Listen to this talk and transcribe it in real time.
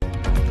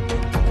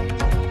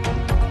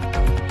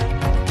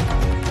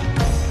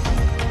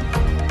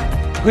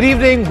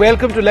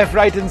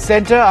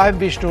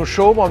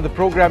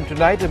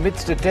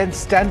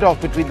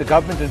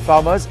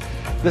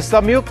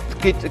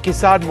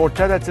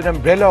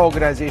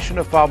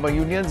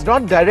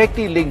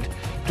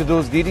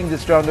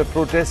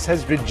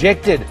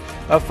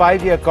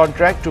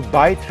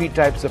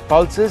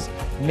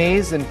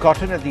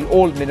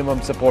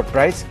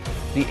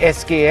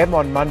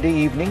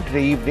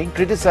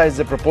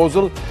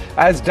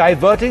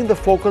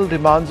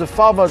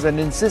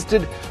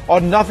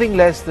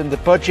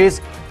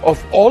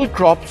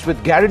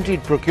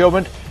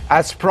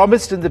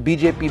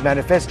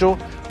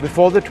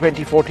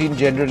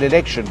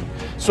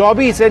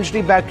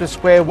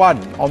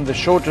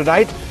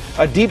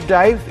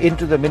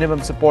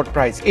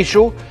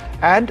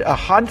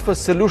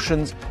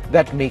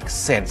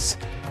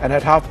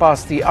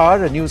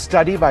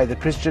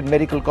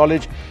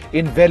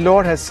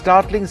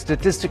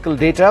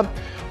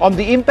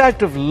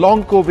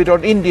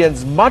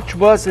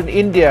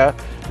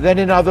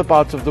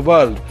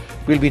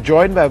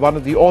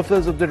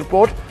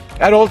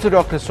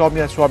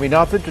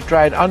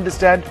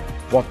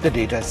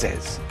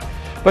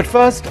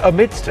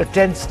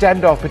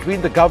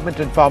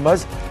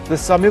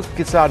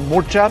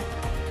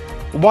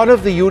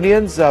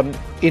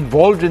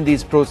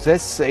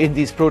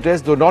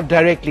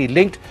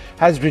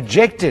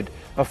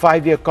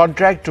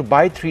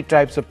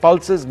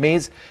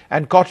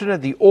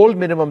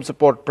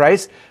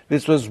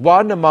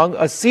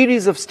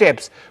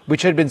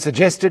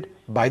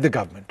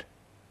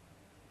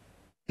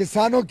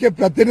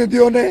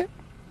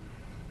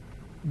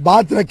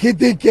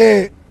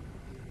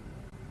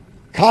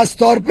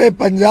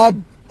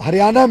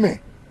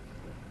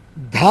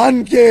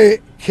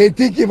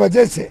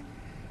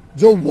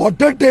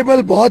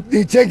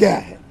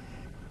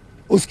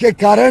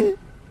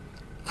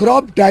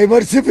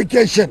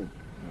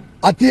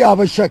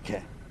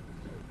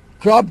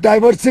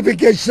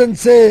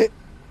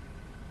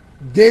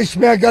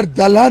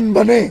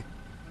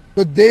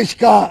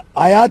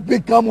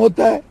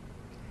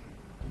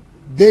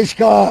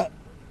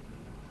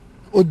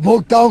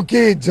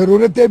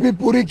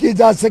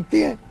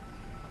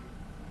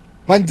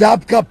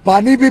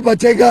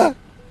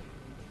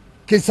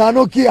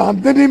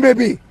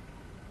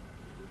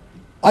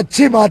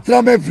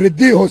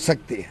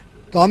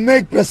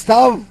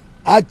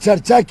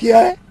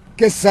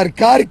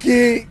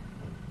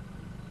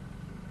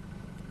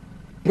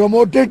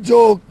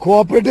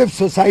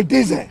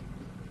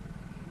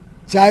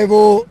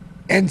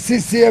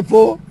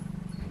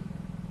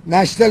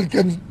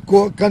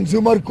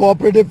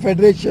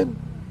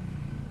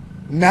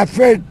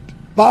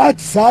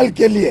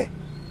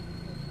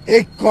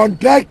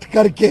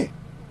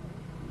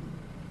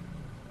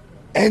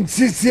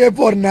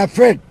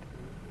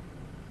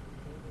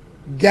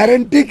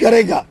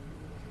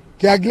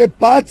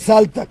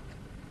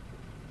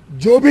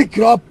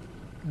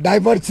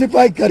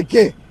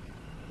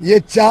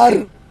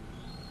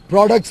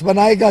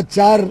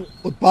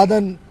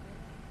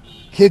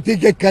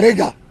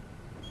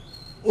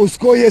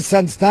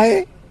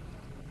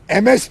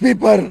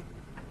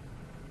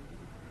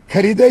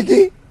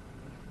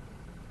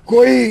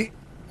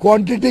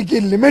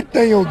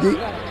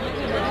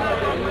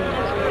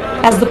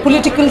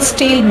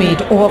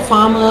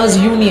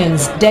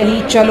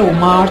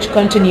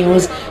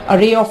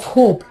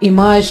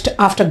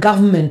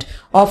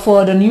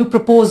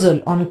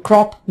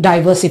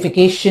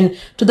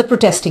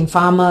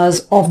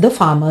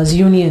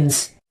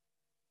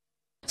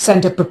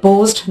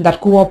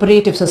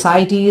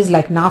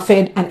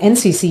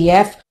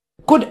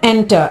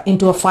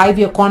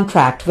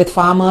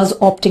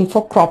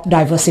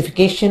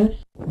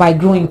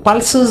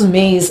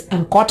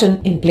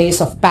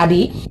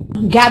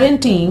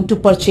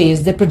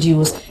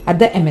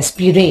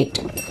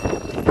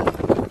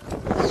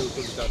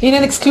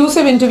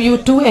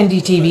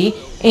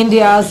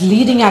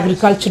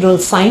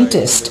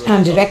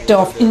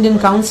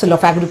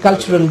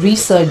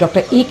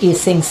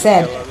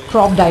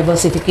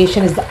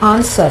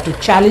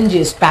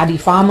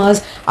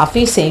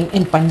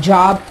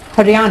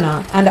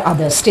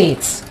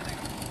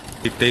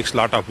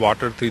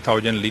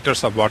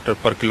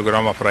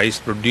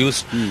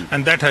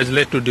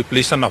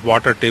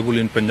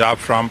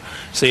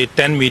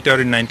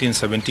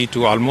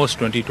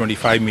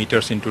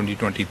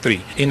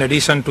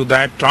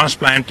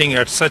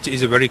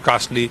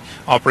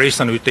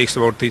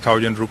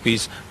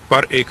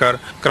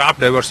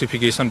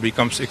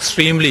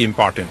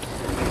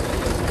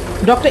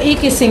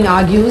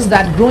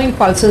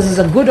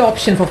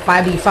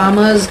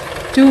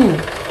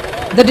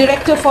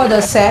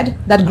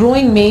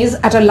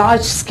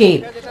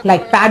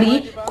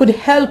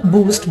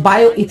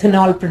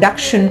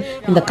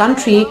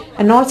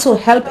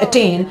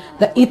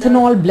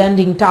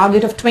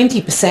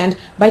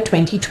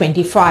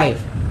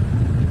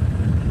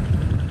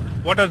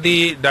What are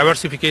the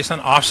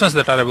diversification options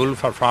that are available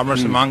for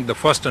farmers? Among the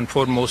first and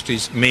foremost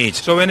is maize.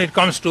 So when it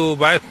comes to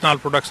bioethanol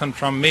production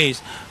from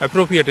maize,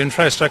 appropriate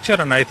infrastructure,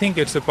 and I think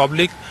it's a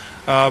public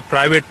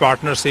private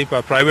partnership,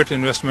 private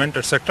investment,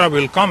 etc.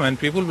 will come, and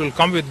people will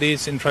come with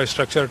this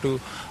infrastructure to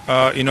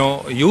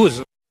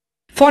use.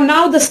 For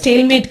now, the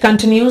stalemate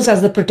continues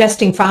as the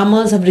protesting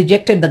farmers have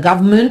rejected the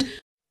government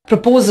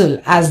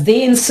proposal as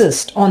they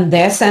insist on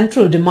their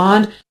central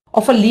demand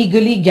of a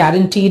legally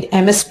guaranteed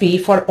MSP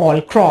for all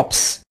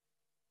crops.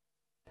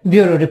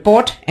 Bureau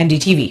Report,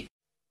 NDTV.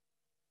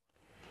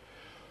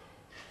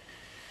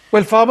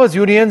 Well, farmers'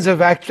 unions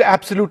have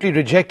absolutely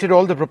rejected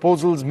all the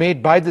proposals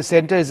made by the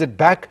centre. Is it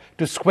back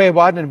to square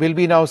one, and will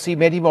we now see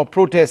many more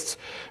protests?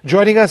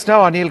 Joining us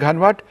now, Anil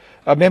Ghanwat,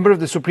 a member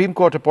of the Supreme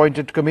Court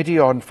appointed Committee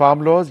on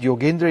Farm Laws,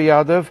 Yogendra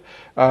Yadav,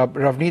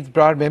 Ravneet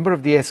Brar, member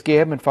of the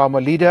SKM and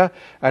farmer leader,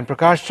 and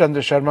Prakash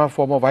Chandra Sharma,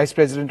 former Vice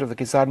President of the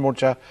Kisan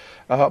Morcha,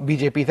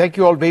 BJP. Thank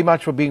you all very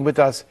much for being with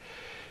us.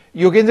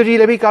 Yogendra ji,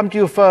 let me come to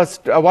you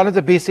first. One of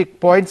the basic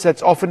points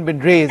that's often been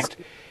raised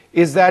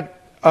is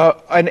that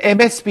an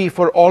MSP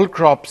for all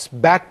crops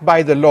backed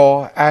by the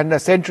law and a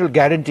central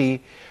guarantee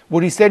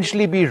would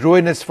essentially be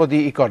ruinous for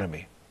the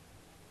economy.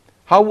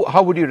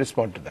 How would you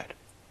respond to that?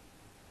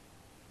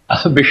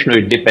 Vishnu,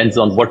 it depends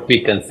on what we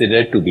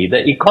consider to be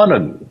the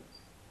economy.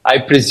 I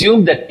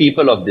presume that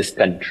people of this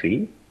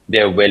country,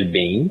 their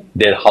well-being,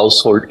 their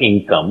household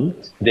income,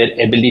 their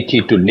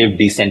ability to live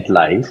decent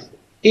life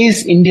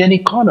is Indian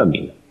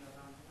economy.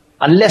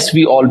 Unless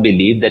we all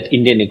believe that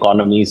Indian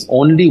economy is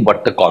only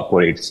what the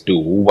corporates do,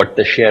 what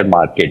the share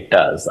market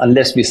does,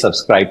 unless we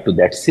subscribe to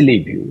that silly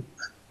view,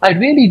 I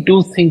really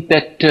do think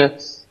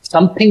that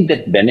something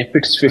that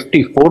benefits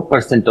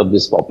 54% of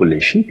this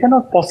population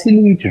cannot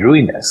possibly be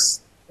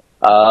ruinous.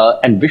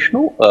 And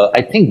Vishnu,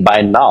 I think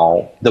by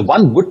now, the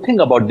one good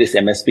thing about this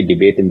MSP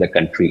debate in the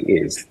country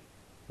is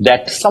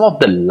that some of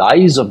the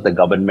lies of the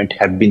government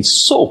have been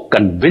so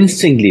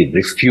convincingly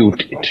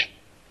refuted,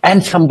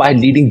 and some by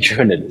leading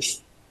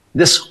journalists.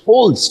 This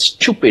whole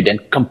stupid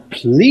and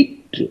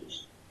complete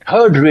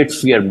third-rate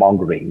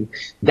fear-mongering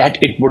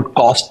that it would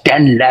cost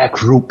 10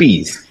 lakh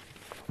rupees,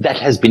 that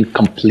has been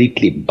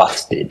completely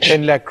busted.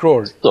 10 lakh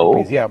crore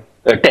rupees, yeah.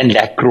 10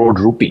 lakh crore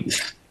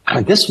rupees. I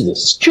mean, this was a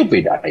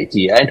stupid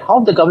idea, and how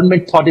the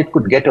government thought it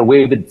could get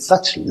away with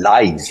such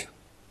lies.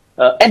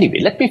 Anyway,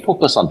 let me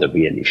focus on the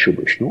real issue,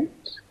 Vishnu.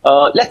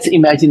 Let's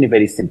imagine a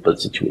very simple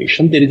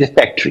situation. There is a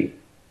factory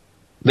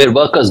where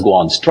workers go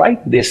on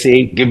strike. They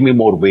say, give me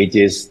more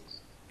wages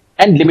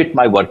and limit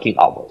my working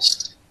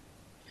hours.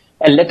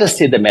 And let us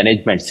say the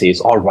management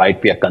says, all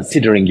right, we are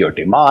considering your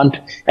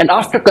demand. And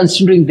after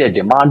considering their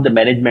demand, the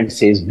management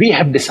says, we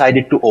have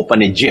decided to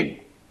open a gym.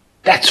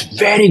 That's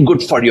very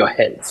good for your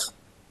health.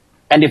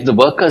 And if the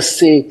workers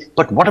say,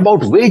 but what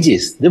about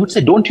wages? They would say,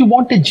 don't you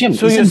want a gym?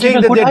 So you're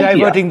saying that they're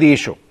diverting the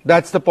issue.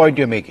 That's the point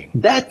you're making.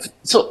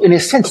 So in a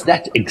sense,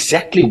 that's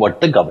exactly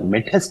what the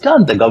government has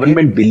done. The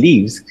government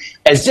believes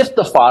as if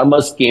the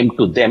farmers came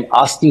to them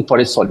asking for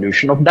a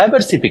solution of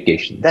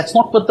diversification. That's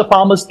not what the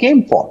farmers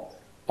came for.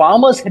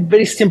 Farmers had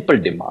very simple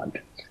demand.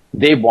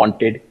 They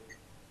wanted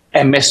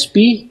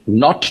MSP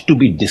not to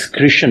be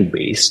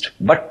discretion-based,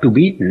 but to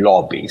be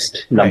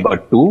law-based. Number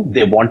two,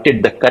 they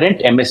wanted the current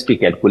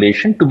MSP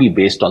calculation to be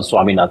based on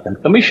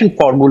Swaminathan Commission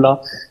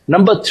formula.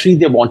 Number three,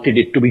 they wanted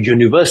it to be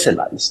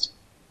universalized.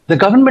 The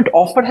government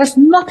offer has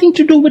nothing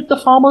to do with the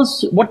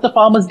farmers, what the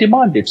farmers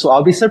demanded. So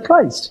are we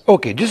surprised?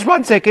 Okay, just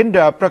 1 second.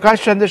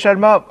 Prakash Chandra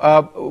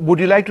Sharma, would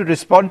you like to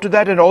respond to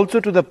that? And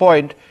also to the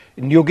point,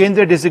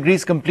 Yogendra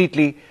disagrees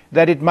completely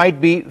that it might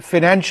be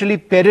financially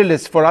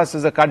perilous for us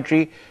as a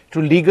country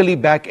to legally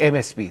back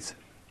MSPs.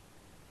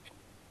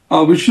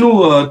 Vishnu,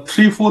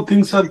 3-4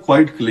 things are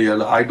quite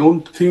clear. I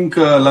don't think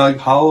like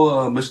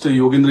how Mr.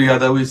 Yogendra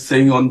Yadav is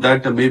saying on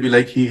that, maybe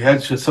like he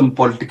has some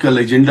political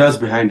agendas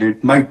behind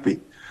it, might be.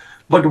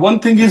 But one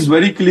thing is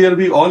very clear,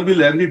 we all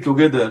will agree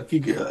together.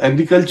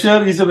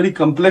 Agriculture is a very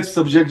complex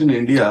subject in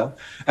India.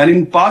 And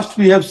in past,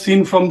 we have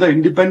seen from the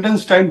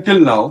independence time till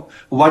now,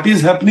 what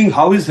is happening,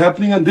 how is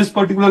happening, and this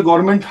particular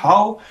government,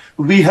 how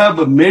we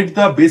have made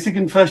the basic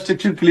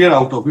infrastructure clear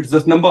out of it.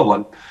 That's number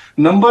one.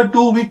 Number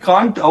two, we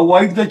can't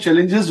avoid the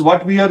challenges,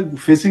 what we are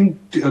facing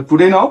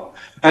today now,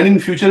 and in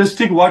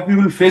futuristic, what we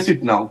will face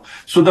it now.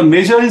 So the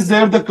measure is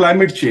there, the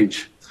climate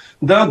change.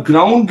 The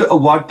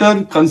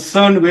groundwater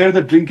concern, where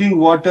the drinking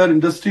water,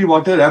 industry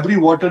water, every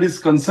water is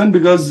concerned,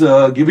 because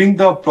giving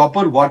the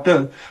proper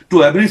water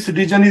to every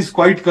citizen is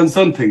quite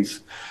concerned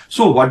things.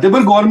 So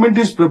whatever government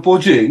is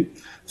proposing,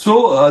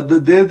 so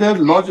there are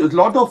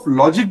lot of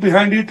logic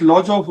behind it,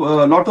 lot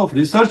of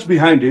research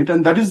behind it,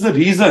 and that is the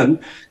reason,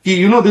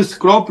 this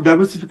crop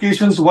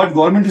diversifications, what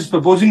government is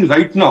proposing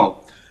right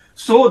now.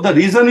 So the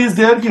reason is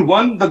there that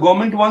one, the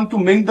government want to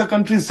make the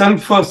country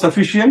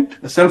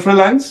self-sufficient,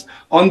 self-reliance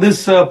on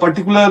this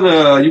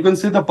particular, you can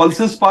say the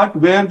pulses part,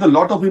 where the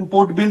lot of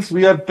import bills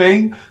we are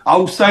paying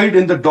outside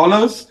in the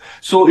dollars.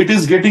 So it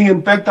is getting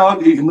impact our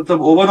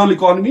overall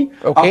economy.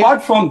 Okay.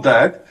 Apart from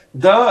that,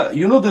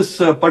 this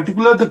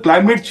particular the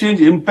climate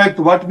change impact,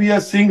 what we are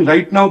seeing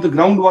right now, the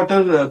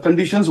groundwater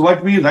conditions,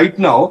 what we right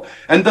now,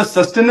 and the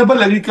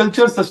sustainable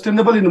agriculture,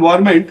 sustainable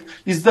environment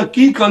is the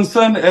key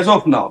concern as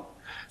of now.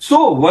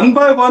 So one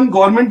by one,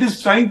 government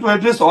is trying to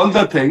address all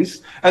the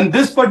things, and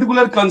this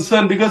particular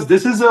concern, because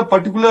this is a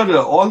particular,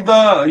 all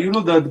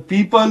the, the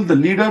people, the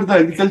leader, the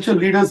agricultural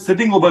leaders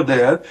sitting over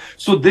there,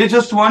 so they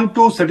just want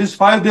to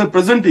satisfy their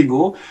present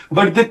ego,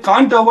 but they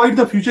can't avoid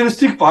the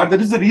futuristic part. That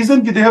is the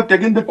reason they have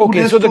taken the 2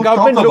 days so the to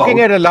government talk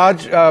looking about. at a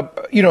large,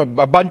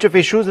 a bunch of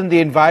issues in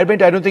the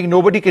environment. I don't think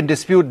nobody can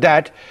dispute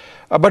that.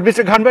 But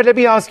Mr. Ghanbhat, let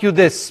me ask you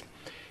this.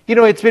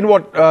 It's been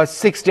what,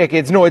 6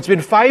 decades? No, it's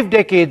been 5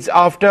 decades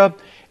after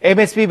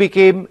MSP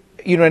became,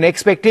 an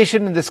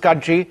expectation in this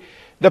country.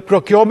 The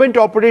procurement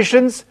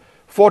operations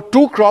for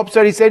 2 crops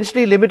are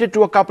essentially limited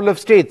to a couple of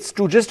states,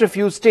 to just a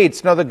few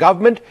states. Now, the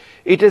government,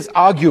 it is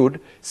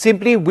argued,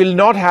 simply will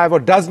not have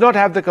or does not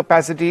have the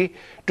capacity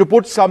to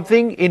put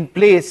something in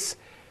place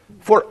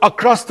for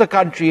across the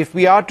country. If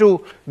we are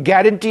to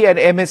guarantee an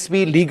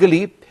MSP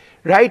legally,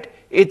 right,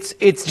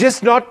 it's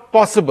just not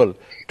possible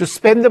to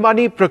spend the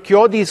money,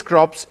 procure these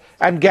crops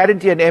and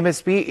guarantee an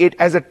MSP. It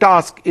as a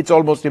task, it's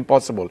almost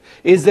impossible.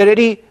 Is there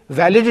any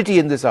validity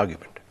in this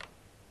argument?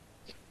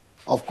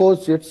 Of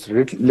course, it's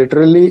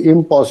literally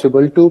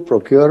impossible to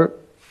procure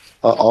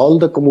all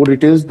the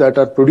commodities that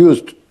are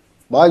produced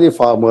by the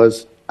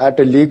farmers at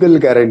a legal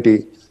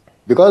guarantee,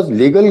 because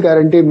legal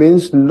guarantee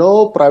means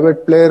no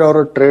private player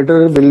or a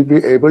trader will be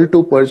able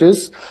to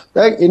purchase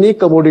any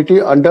commodity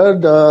under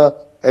the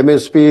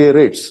MSP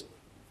rates.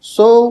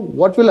 So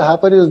what will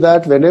happen is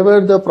that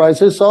whenever the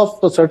prices of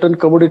a certain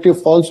commodity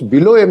falls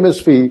below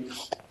MSP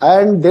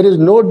and there is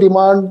no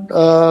demand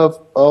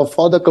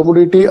for the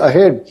commodity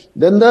ahead,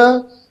 then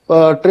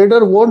the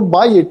trader won't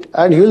buy it,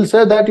 and he'll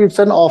say that it's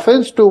an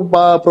offense to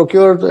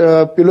procure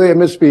below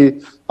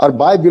MSP or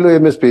buy below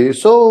MSP.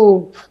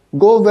 So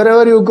go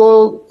wherever you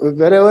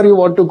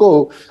want to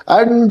go,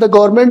 and the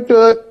government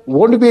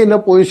won't be in a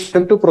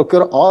position to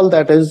procure all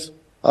that is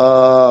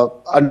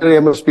under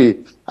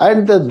MSP.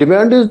 And the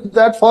demand is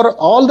that for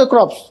all the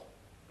crops.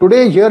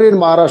 Today here in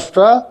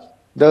Maharashtra,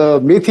 the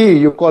methi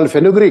you call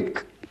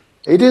fenugreek,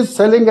 it is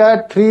selling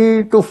at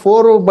 3 to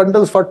 4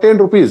 bundles for 10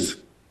 rupees.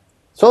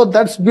 So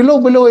that's below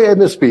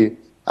MSP.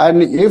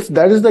 And if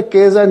that is the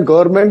case and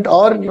government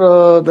or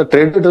the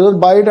trader doesn't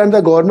buy it and the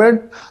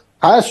government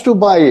has to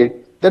buy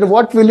it, then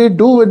what will it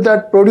do with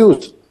that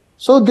produce?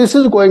 So this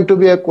is going to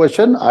be a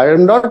question. I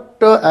am not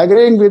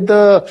agreeing with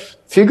the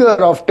figure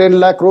of 10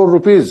 lakh crore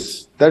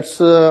rupees.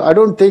 That's I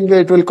don't think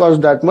it will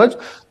cost that much.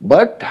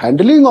 But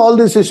handling all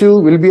this issue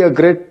will be a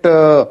great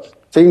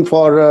thing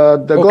for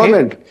the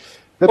government.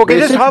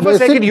 Just half a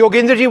second.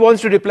 Yogendraji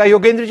wants to reply.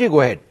 Yogendraji,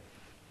 go ahead.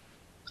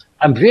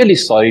 I'm really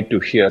sorry to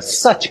hear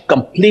such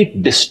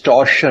complete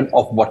distortion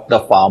of what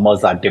the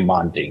farmers are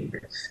demanding.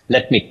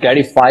 Let me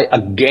clarify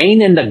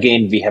again and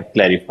again, we have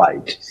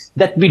clarified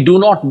that we do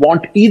not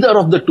want either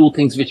of the 2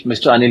 things which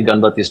Mr. Anil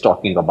Ghanbhat is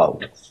talking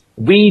about.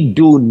 We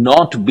do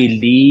not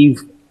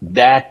believe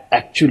that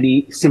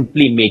actually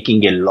simply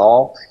making a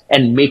law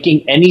and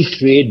making any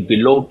trade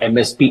below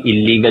MSP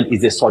illegal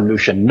is a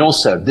solution. No,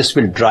 sir. This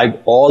will drive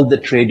all the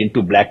trade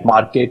into black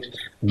market.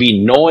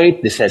 We know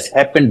it. This has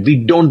happened. We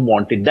don't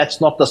want it.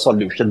 That's not the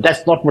solution.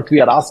 That's not what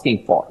we are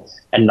asking for.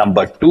 And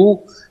number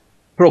 2,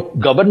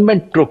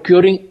 government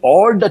procuring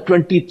all the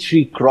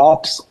 23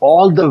 crops,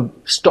 all the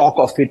stock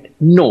of it.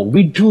 No,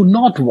 we do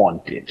not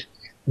want it.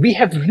 We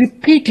have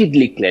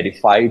repeatedly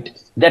clarified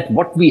that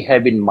what we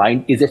have in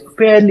mind is a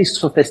fairly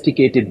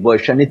sophisticated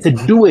version. It's a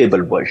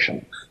doable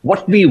version.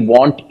 What we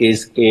want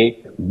is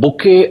a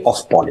bouquet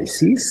of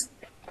policies,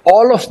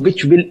 all of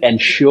which will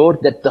ensure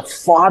that the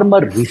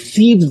farmer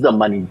receives the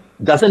money.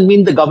 Doesn't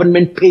mean the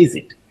government pays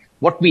it.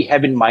 What we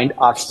have in mind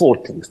are 4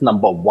 things.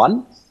 Number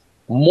 1,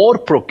 more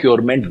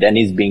procurement than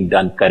is being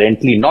done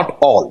currently, not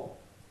all,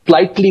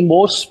 slightly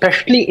more,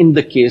 especially in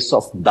the case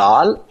of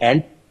dal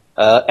and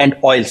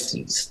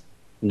oilseeds.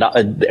 Now,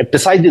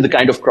 precisely the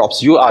kind of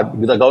crops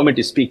the government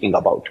is speaking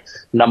about.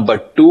 Number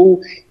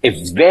 2, a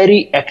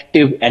very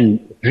active and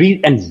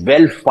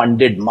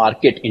well-funded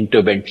market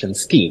intervention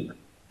scheme.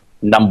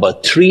 Number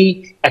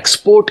 3,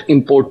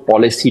 export-import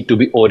policy to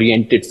be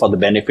oriented for the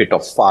benefit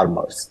of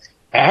farmers.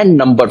 And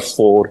number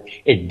 4,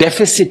 a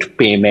deficit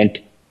payment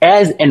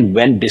as and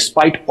when,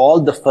 despite all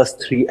the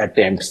first 3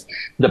 attempts,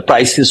 the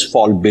prices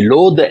fall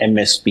below the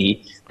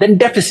MSP, then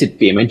deficit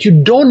payment. You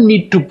don't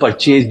need to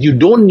purchase, you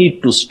don't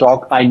need to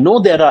stock. I know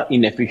there are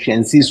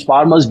inefficiencies.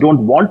 Farmers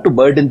don't want to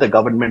burden the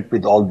government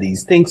with all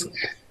these things.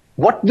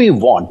 What we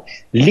want,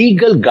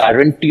 legal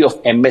guarantee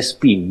of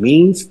MSP,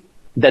 means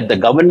that the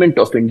government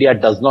of India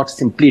does not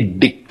simply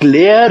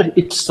declare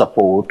its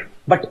support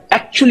but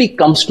actually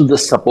comes to the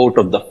support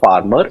of the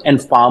farmer,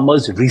 and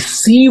farmers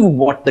receive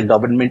what the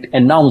government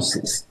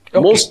announces.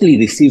 Okay. Mostly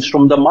receives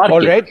from the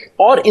market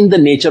or in the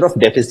nature of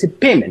deficit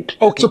payment.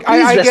 Okay, so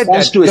please I get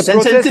that. To the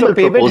process of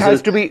payment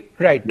has to be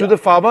to the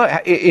farmer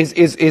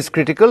is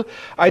critical.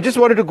 I just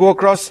wanted to go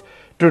across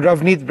to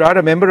Ravneet Brar,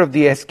 a member of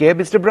the SK.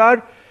 Mr.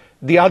 Brar,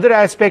 the other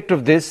aspect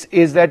of this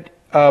is that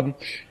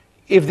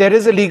if there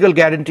is a legal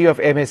guarantee of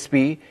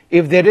MSP,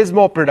 if there is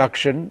more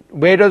production,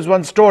 where does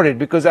one store it?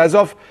 Because as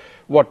of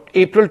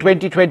April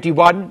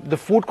 2021, the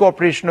Food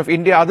Corporation of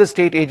India, other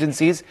state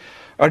agencies,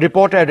 a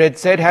report I read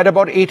said had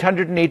about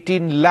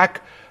 818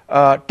 lakh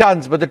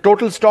tons, but the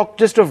total stock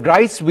just of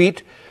rice,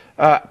 wheat,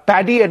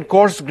 paddy and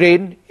coarse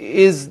grain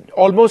is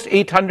almost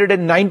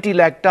 890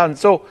 lakh tons.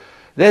 So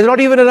there's not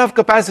even enough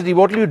capacity.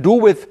 What will you do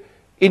with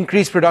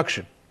increased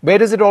production? Where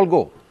does it all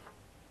go?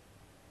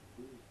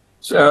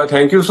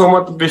 Thank you so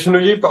much,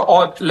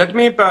 Vishnuji. Let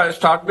me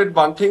start with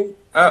one thing.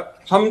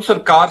 हम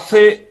सरकार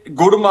से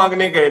गुड़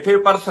मांगने गए थे,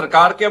 पर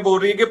सरकार क्या बोल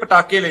रही है कि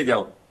पटाखे ले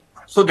जाओ.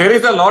 So there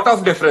is a lot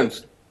of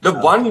difference. The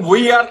one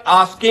we are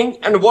asking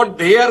and what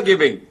they are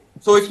giving.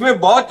 So इसमें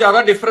बहुत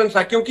ज्यादा डिफरेंस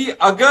है, क्योंकि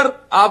अगर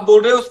आप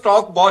बोल रहे हो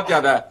स्टॉक बहुत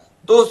ज्यादा है,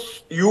 तो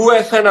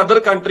यूएस एंड अदर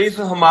कंट्रीज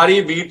हमारी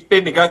वीट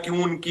पे निगाह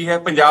क्यों उनकी है,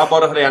 पंजाब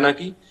और हरियाणा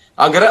की.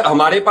 अगर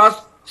हमारे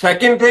पास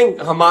सेकंड थिंग,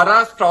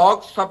 हमारा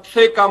स्टॉक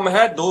सबसे कम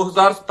है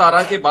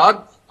 2017 के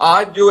बाद.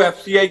 आज जो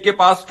एफसीआई के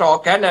पास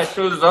स्टॉक है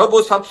नेशनल रिजर्व,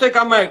 वो सबसे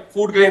कम है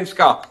फूड ग्रेन्स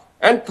का.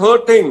 एंड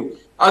थर्ड थिंग,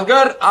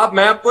 अगर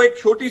मैं आपको एक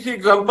छोटी सी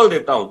एग्जांपल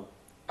देता हूं.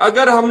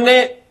 अगर हमने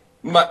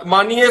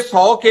मानिए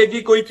 100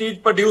 केजी कोई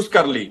चीज प्रोड्यूस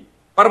कर ली,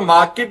 पर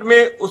मार्केट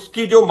में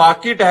उसकी जो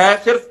मार्केट है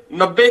सिर्फ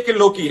 90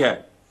 किलो की है,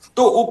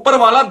 तो ऊपर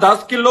वाला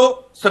 10 किलो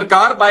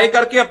सरकार बाय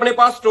करके अपने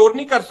पास स्टोर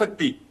नहीं कर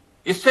सकती.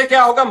 इससे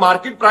क्या होगा,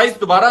 मार्केट प्राइस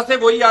दोबारा से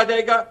वही आ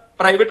जाएगा,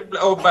 प्राइवेट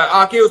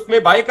आके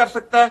उसमें बाय कर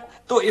सकता है.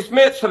 तो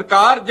इसमें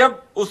सरकार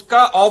जब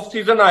उसका ऑफ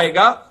सीजन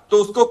आएगा तो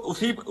उसको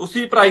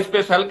उसी प्राइस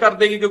पे सेल कर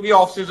देगी, क्योंकि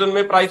ऑफ सीजन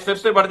में प्राइस फिर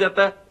से बढ़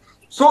जाता है.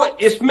 So,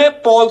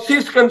 इसमें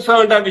policies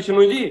concerned है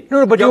Vishnu ji.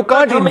 No, but you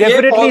can't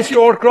indefinitely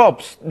store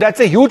crops. That's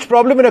a huge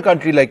problem in a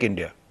country like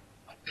India.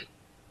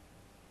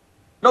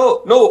 No.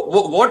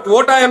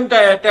 What I am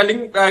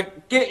telling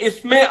कि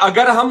इसमें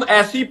अगर हम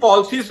ऐसी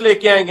पॉलिसीज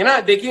लेके आएंगे ना,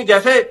 देखिए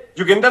जैसे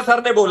जोगिंदर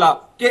सर ने बोला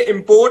कि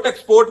इंपोर्ट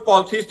एक्सपोर्ट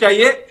पॉलिसीज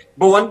चाहिए,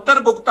 भुवंतर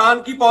भुगतान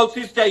की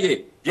पॉलिसीज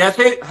चाहिए,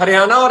 जैसे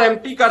हरियाणा और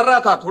एमपी कर रहा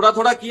था, थोड़ा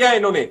थोड़ा किया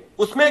इन्होंने.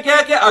 उसमें क्या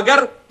है कि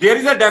अगर there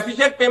is a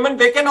deficient payment,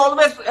 they can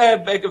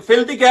always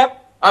fill the gap.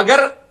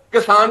 अगर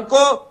किसान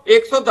को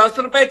 110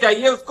 रुपए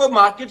चाहिए, उसको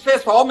मार्केट से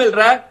 100 मिल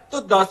रहा है, तो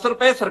 10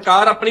 रुपए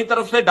सरकार अपनी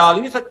तरफ से डाल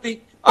नहीं सकती.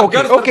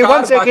 Okay,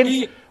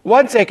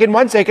 one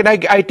second.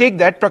 I take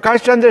that.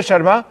 Prakash Chandra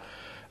Sharma,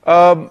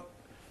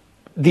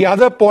 the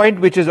other point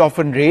which is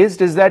often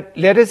raised is that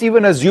let us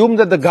even assume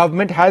that the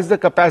government has the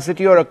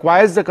capacity or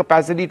acquires the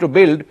capacity to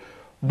build.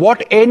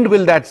 What end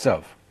will that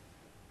serve?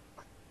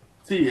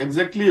 See,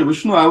 exactly,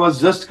 Vishnu, I was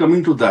just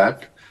coming to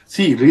that.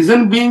 See,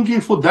 reason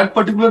being for that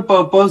particular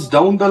purpose,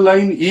 down the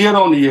line, year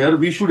on year,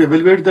 we should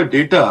evaluate the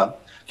data,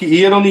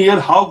 year on year,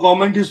 how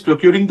government is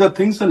procuring the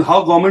things and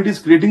how government is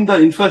creating the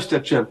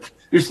infrastructure.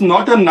 It's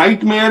not a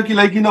nightmare,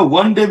 like,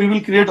 one day we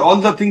will create all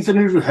the things and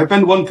it will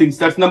happen one thing.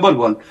 That's number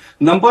one.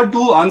 Number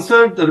two,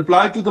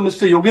 reply to the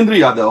Mr. Yogendra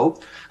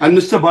Yadav and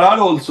Mr. Barar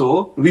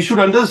also, we should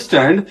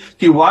understand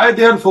why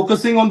they are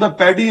focusing on the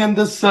paddy and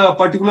this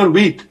particular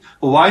wheat.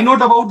 Why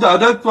not about the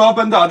other crop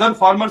and the other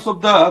farmers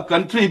of the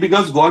country?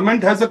 Because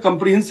government has a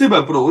comprehensive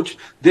approach.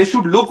 They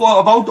should look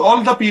about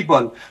all the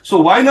people.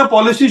 So why no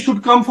policy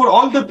should come for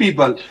all the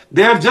people?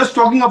 They are just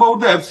talking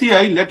about the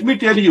FCI. Let me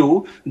tell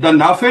you, the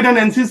NAFED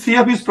and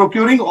NCCF is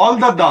procuring all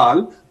the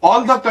dal,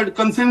 all the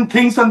concerned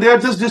things, and they are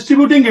just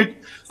distributing it.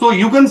 So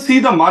you can see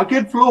the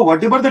market flow,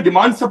 whatever the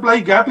demand supply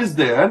gap is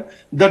there,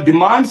 the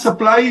demand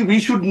supply we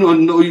should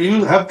know,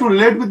 you have to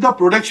relate with the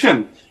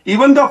production.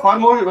 Even the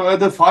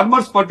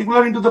farmers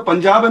particular into the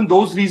Punjab and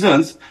those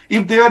regions,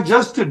 if they are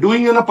just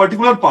doing in a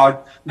particular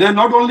part, they are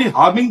not only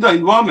harming the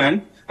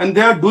environment and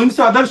they are doing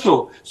some other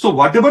show. So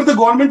whatever the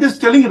government is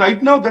telling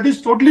right now, that is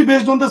totally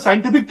based on the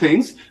scientific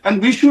things, and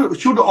we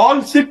should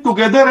all sit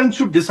together and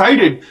should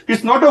decide it.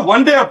 It's not a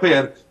one-day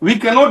affair. We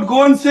cannot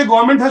go and say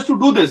government has to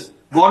do this.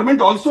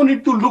 Government also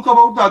need to look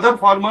about the other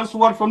farmers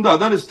who are from the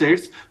other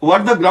states,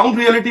 what the ground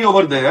reality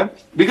over there,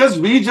 because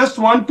we just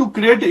want to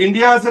create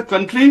India as a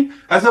country,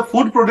 as a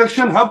food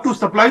production hub to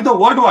supply the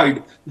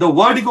worldwide. The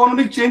world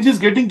economic change is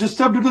getting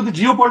disturbed due to the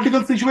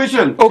geopolitical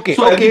situation.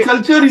 So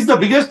agriculture is the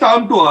biggest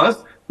arm to us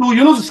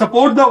to,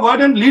 support the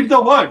world and lead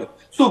the world.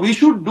 So we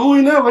should do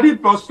in a very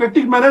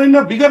prospective manner, in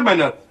a bigger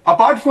manner.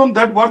 Apart from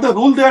that, what the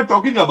rule they are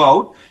talking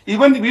about,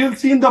 even we will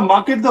see in the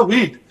market the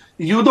wheat.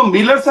 The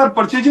millers are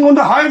purchasing on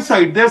the higher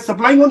side. They are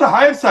supplying on the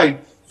higher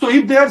side. So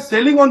if they are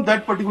selling on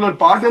that particular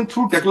part, and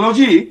through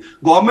technology,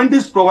 government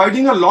is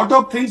providing a lot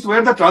of things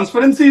where the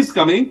transparency is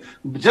coming.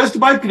 Just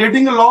by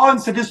creating a law and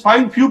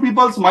satisfying few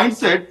people's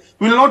mindset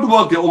will not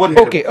work over here.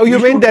 Okay, you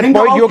made that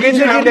point.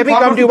 Yogendraji, let me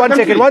come to you 1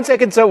 second. 1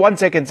 second, sir. 1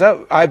 second,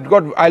 sir.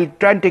 I'll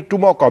try and take 2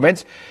 more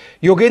comments.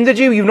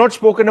 Yogendraji, you've not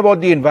spoken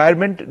about the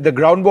environment, the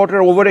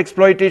groundwater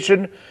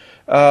over-exploitation,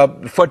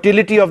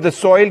 fertility of the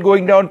soil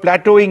going down,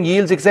 plateauing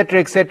yields, etc.,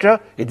 etc.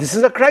 This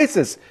is a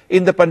crisis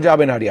in the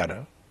Punjab and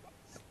Haryana.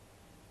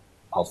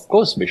 Of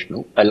course,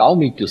 Vishnu. Allow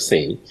me to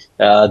say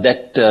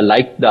that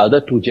like the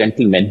other 2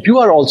 gentlemen, you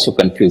are also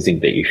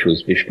confusing the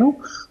issues, Vishnu.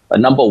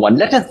 Number one,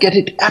 let us get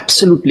it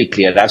absolutely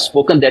clear. I've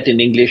spoken that in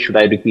English. Should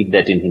I repeat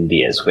that in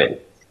Hindi as well?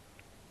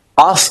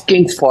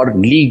 Asking for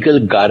legal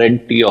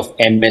guarantee of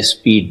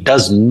MSP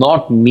does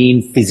not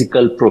mean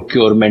physical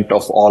procurement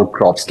of all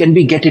crops. Can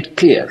we get it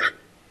clear?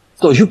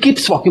 So you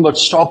keep talking about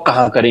stock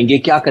kahan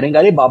karenge, kya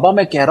karenge? Arey baba,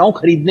 main keh raha hu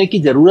kharidne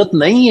ki zarurat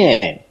nahi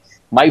hai.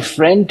 My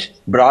friend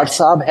Brad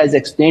Saab has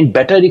explained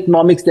better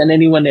economics than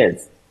anyone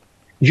else.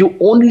 You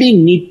only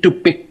need to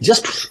pick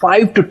just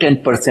 5 to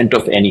 10%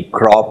 of any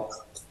crop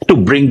to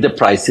bring the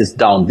prices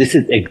down. This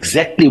is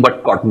exactly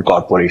what Cotton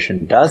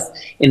Corporation does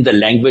in the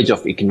language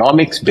of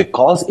economics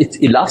because its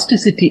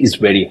elasticity is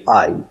very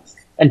high.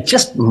 And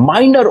just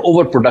minor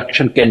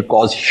overproduction can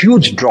cause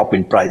huge drop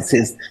in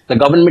prices. The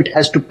government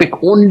has to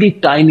pick only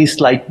tiny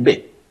slight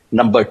bit.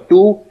 Number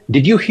 2,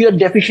 did you hear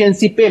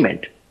deficiency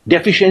payment?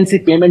 Deficiency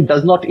payment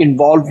does not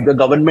involve the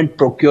government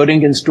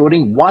procuring and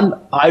storing one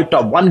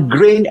item, one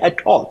grain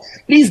at all.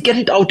 Please get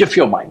it out of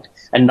your mind.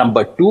 And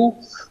number 2,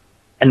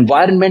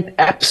 environment,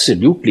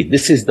 absolutely.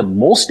 This is the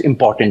most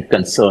important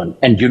concern.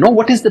 And you know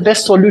what is the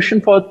best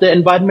solution for the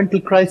environmental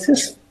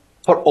crisis?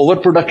 For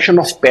overproduction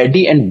of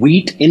paddy and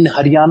wheat in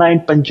Haryana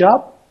and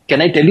Punjab?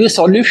 Can I tell you a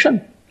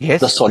solution?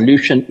 Yes. The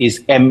solution is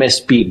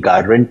MSP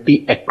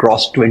guarantee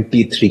across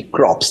 23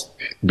 crops.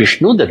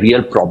 Vishnu, the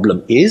real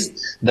problem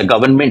is the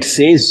government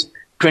says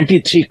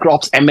 23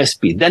 crops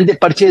MSP. Then they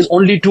purchase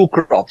only 2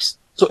 crops.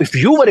 So if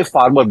you were a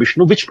farmer,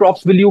 Vishnu, which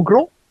crops will you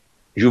grow?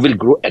 You will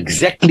grow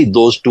exactly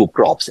those 2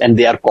 crops, and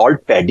they are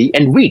called paddy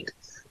and wheat.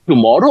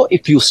 Tomorrow,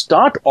 if you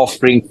start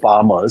offering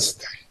farmers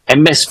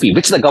MSP,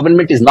 which the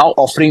government is now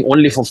offering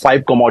only for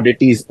 5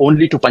 commodities,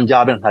 only to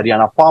Punjab and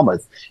Haryana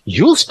farmers,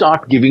 you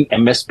start giving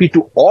MSP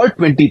to all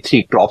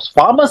 23 crops.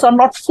 Farmers are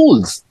not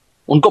fools.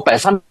 उनको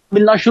पैसा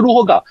मिलना शुरू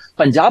होगा.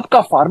 पंजाब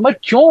का farmer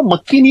क्यों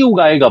मक्की नहीं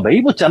उगाएगा भाई?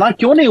 वो चना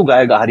क्यों नहीं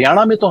उगाएगा?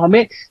 हरियाणा में तो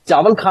हमें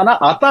चावल खाना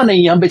आता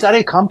नहीं है. हम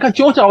बेचारे खाम का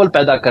क्यों चावल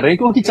पैदा कर रहे हैं?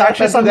 क्योंकि 4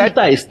 पैसा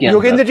मिलता है इसके अंदर.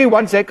 Yogendra ji,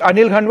 1 sec.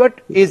 Anil Ghanwat,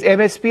 is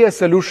MSP a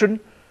solution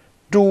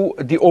to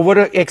the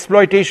over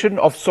exploitation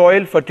of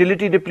soil,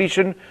 fertility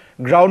depletion,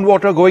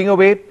 groundwater going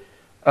away?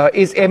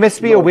 Is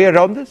MSP a way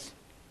around this?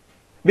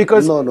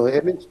 Because no,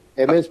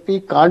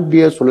 MSP can't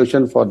be a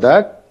solution for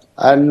that.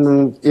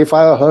 And if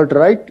I heard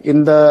right,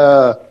 in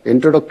the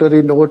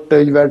introductory note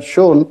you had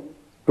shown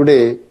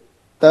today,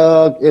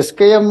 the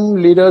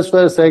SKM leaders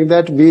were saying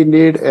that we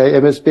need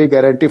a MSP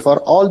guarantee for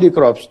all the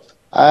crops.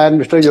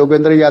 And Mr.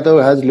 Yogendra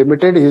Yadav has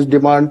limited his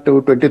demand to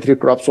 23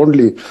 crops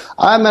only.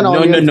 I'm an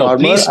onion farmer.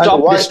 Please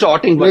stop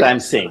distorting what I'm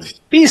saying.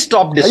 Please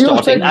stop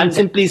distorting. I'm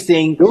simply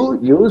saying.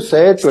 You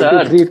said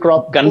 23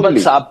 crops only.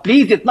 Ganbat Saab,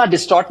 please itna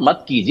distort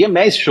mat kijiye.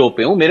 मैं इस show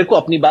पे हूँ. मेरे को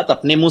अपनी बात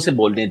अपने मुंह से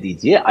बोलने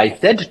दीजिए. I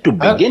said to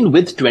begin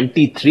with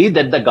 23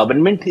 that the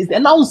government is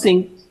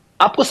announcing.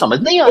 आपको समझ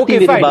नहीं आती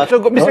मेरी बात. So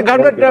Mr.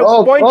 Ghanwat,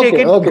 point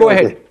taken. Go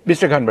ahead,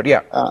 Mr. Ghanwat.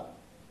 Yeah.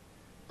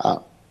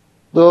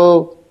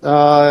 So.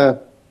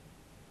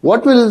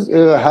 What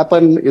will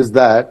happen is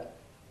that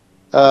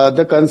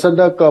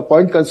the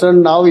point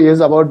concerned now is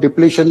about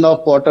depletion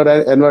of water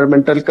and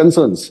environmental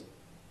concerns.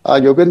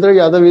 Yogendra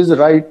Yadav is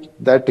right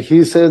that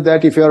he says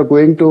that if you are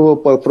going to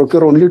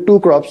procure only 2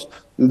 crops,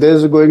 there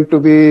is going to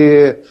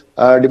be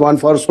demand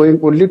for sowing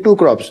only 2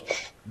 crops.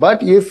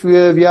 But if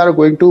we are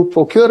going to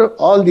procure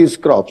all these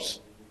crops,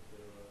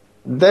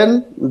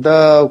 then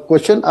the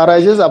question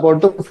arises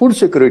about the food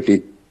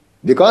security.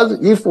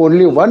 Because if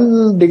only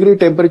 1 degree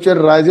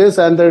temperature rises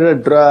and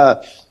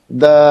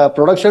the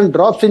production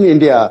drops in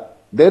India,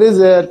 there is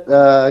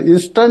a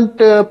instant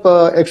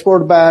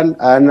export ban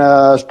and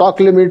stock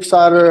limits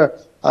are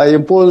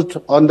imposed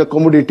on the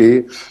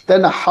commodity.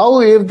 Then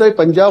how if the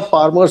Punjab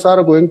farmers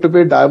are going to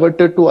be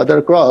diverted to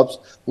other crops?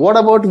 What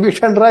about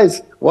wheat and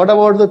rice? What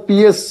about the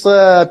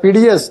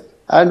PDS?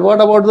 And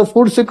what about the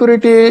food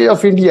security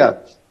of India?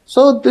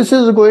 So this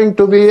is going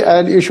to be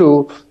an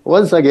issue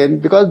once again,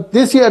 because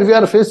this year we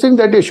are facing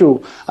that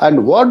issue.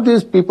 And what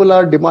these people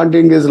are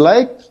demanding is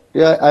like,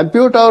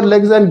 ampute our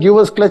legs and give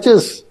us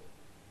clutches.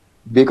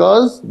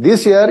 Because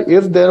this year,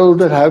 if there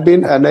would have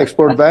been an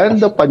export ban,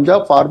 the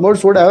Punjab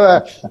farmers would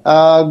have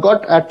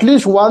got at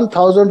least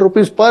 1,000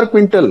 rupees per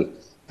quintal.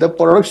 The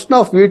production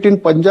of wheat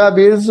in Punjab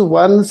is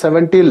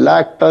 170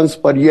 lakh tons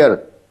per year.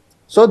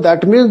 So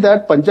that means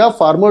that Punjab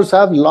farmers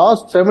have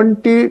lost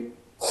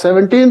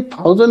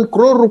 17,000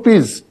 crore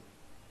rupees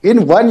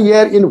in 1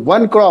 year in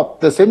 1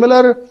 crop. The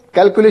similar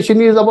calculation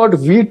is about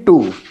wheat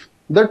too.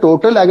 the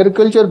total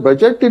agriculture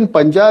budget in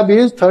Punjab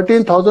is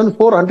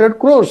 13,400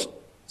 crores.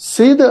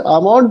 See the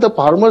amount the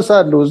farmers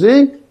are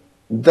losing.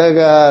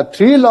 The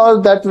three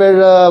laws that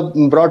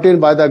were brought in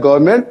by the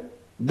government,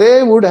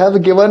 they would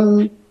have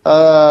given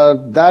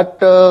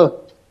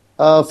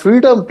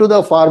freedom to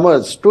the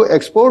farmers to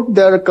export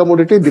their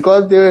commodity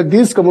because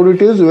these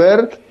commodities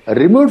were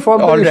removed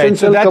from the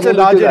essential so that's a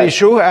larger list.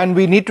 issue, and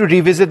we need to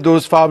revisit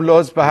those farm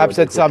laws perhaps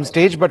at some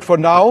stage. But for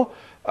now,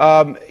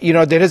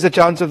 there is a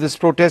chance of this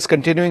protest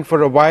continuing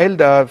for a while.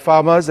 The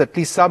farmers, at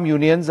least some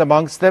unions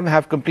amongst them,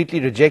 have completely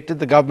rejected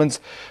the government's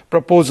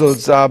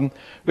proposals.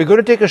 We're going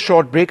to take a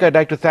short break. I'd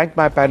like to thank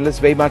my panelists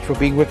very much for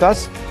being with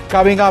us.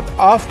 Coming up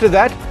after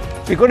that,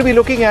 we're going to be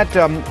looking at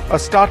a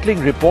startling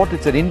report.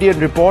 It's an Indian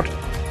report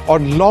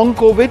on long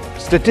COVID,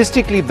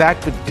 statistically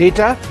backed with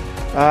data,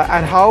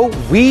 and how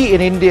we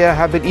in India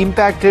have been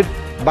impacted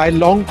by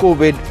long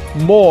COVID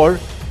more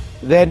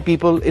than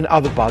people in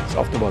other parts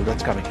of the world.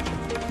 That's coming.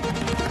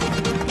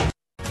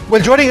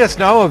 Well, joining us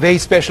now, a very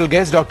special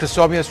guest, Dr.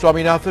 Soumya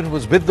Swaminathan,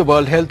 who's with the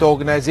World Health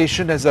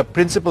Organization as a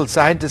principal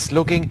scientist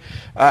looking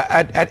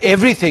at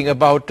everything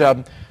about,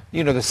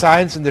 the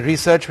science and the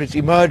research which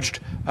emerged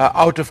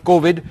out of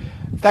COVID.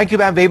 Thank you,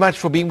 ma'am, very much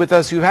for being with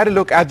us. You had a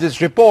look at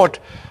this report.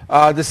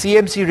 The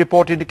CMC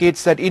report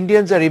indicates that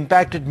Indians are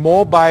impacted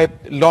more by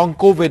long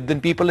COVID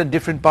than people in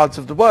different parts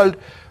of the world.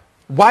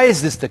 Why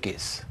is this the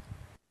case?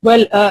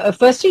 Well,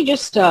 firstly,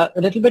 just a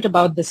little bit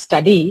about the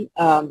study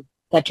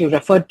that you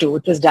referred to.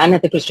 It was done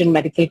at the Christian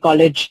Medical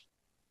College.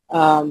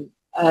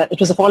 It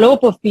was a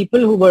follow-up of people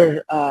who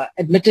were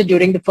admitted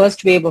during the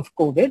first wave of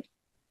COVID.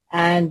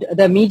 And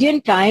the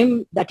median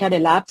time that had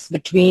elapsed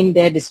between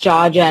their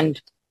discharge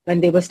and when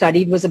they were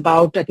studied was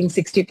about, I think,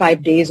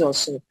 65 days or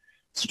so.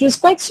 So it was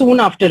quite soon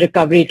after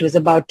recovery. It was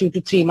about 2 to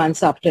 3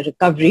 months after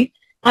recovery.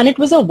 And it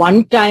was a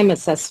one-time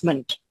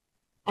assessment.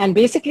 And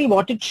basically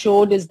what it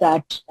showed is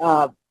that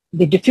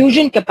the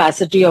diffusion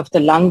capacity of the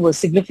lung was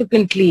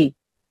significantly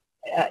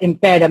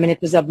impaired. I mean,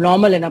 it was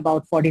abnormal in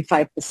about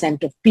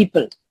 45% of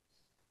people,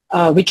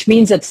 which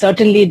means that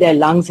certainly their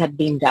lungs had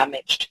been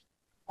damaged.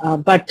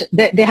 But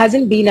there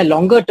hasn't been a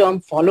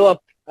longer-term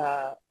follow-up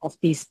of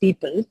these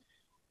people.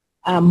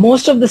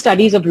 Most of the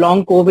studies of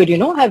long COVID,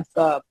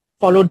 have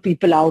followed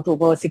people out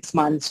over 6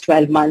 months,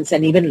 12 months,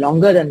 and even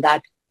longer than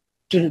that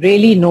to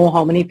really know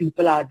how many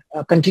people are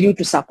continue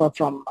to suffer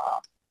from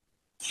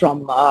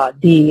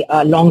the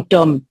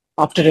long-term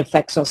after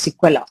effects or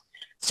sequela.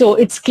 So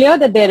it's clear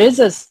that there is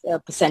a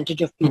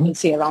percentage of people,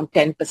 say around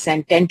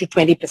 10%, 10 to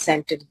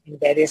 20% in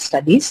various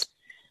studies.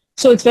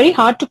 So it's very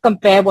hard to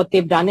compare what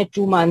they've done at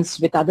 2 months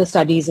with other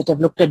studies that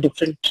have looked at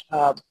different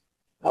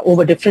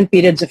over different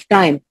periods of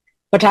time.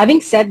 But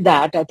having said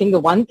that, I think the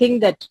one thing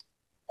that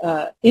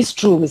is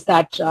true is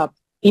that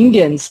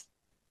Indians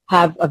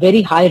have a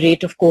very high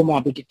rate of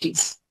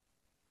comorbidities.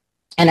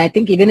 And I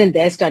think even in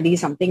their study,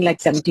 something like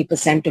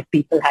 70% of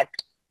people had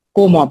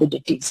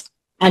comorbidities.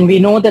 And we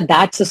know that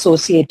that's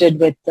associated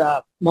with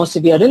more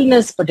severe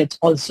illness, but it's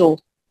also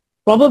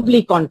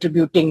probably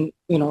contributing,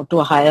 to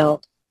a higher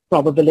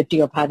probability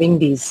of having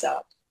these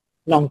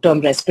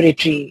long-term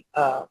respiratory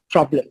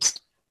problems.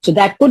 So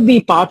that could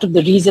be part of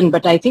the reason,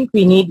 but I think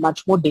we need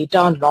much more data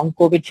on long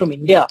COVID from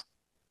India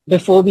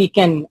before we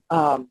can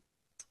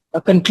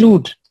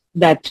conclude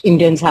that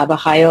Indians have a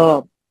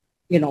higher,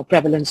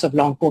 prevalence of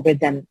long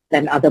COVID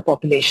than other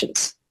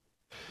populations.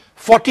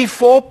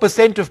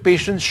 44% of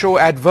patients show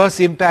adverse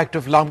impact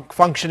of lung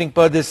functioning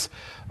per this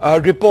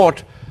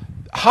report.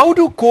 How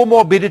do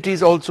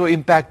comorbidities also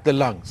impact the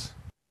lungs?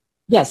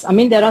 Yes, I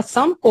mean, there are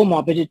some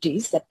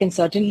comorbidities that can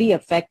certainly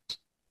affect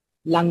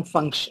lung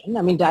function.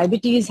 I mean,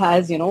 diabetes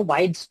has,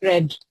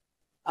 widespread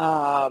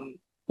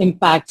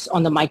impacts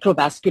on the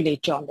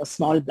microvasculature, on the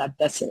small blood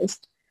vessels.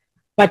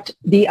 But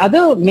the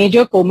other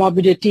major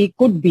comorbidity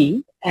could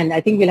be, and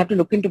I think we'll have to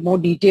look into more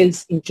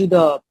details into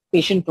the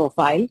patient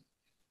profile,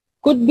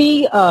 could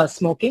be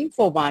smoking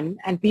for one,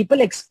 and people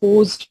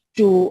exposed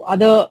to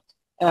other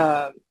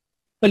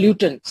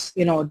pollutants,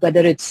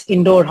 whether it's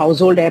indoor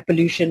household air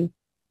pollution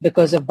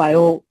because of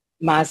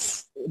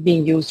biomass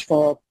being used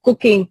for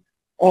cooking,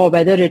 or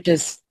whether it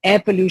is air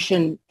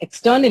pollution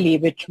externally,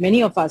 which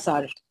many of us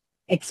are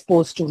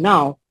exposed to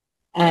now.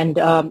 And,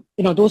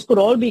 those could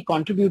all be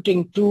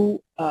contributing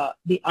to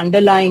the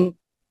underlying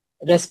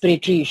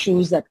respiratory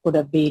issues that could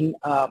have been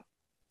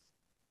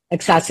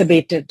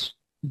exacerbated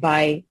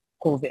by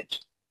COVID.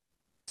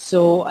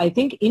 So I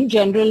think in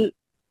general,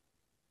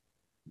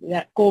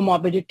 that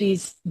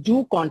comorbidities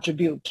do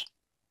contribute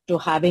to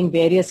having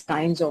various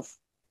kinds of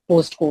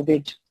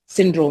post-COVID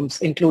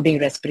syndromes, including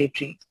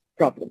respiratory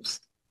problems.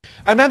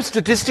 And ma'am,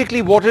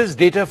 statistically, what is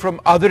data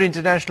from other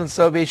international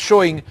surveys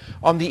showing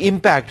on the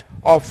impact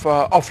of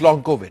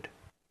long COVID?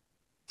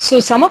 So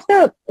some of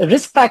the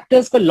risk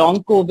factors for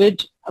long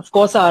COVID, of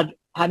course, are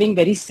having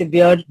very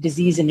severe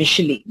disease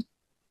initially.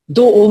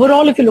 Though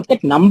overall, if you look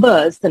at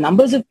numbers, the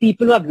numbers of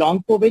people who have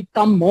long COVID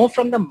come more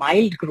from the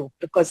mild group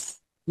because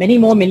many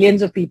more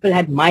millions of people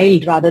had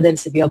mild rather than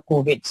severe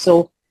COVID.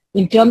 So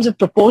in terms of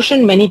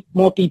proportion, many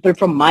more people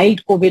from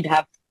mild COVID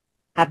have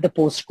have the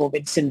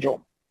post-COVID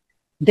syndrome.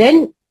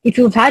 Then if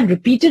you've had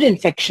repeated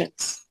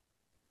infections,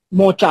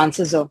 more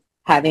chances of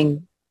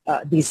having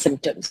these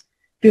symptoms.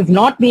 If you've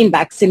not been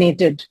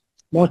vaccinated,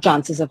 more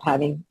chances of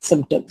having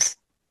symptoms.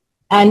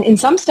 And in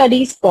some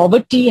studies,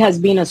 poverty has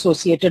been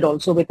associated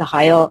also with a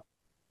higher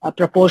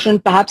proportion.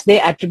 Perhaps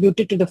they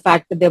attributed to the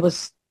fact that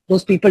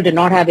those people did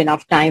not have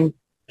enough time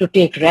to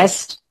take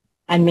rest,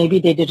 and maybe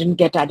they didn't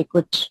get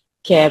adequate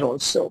care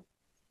also.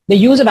 The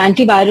use of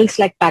antivirals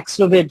like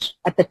Paxlovid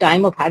at the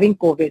time of having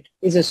COVID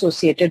is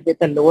associated with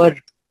a lower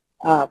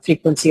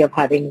frequency of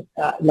having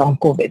long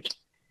COVID.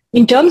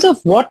 In terms of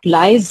what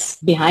lies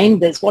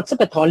behind this, what's the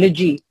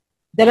pathology,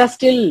 there are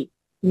still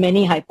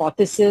many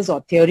hypotheses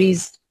or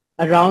theories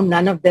around.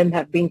 None of them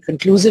have been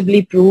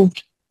conclusively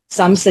proved.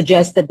 Some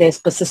suggest that there's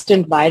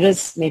persistent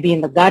virus, maybe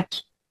in the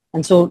gut,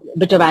 and so a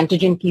bit of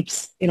antigen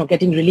keeps,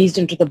 getting released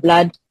into the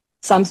blood.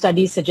 Some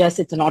studies suggest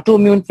it's an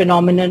autoimmune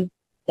phenomenon,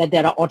 that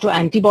there are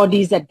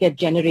autoantibodies that get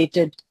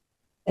generated,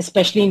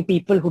 especially in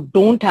people who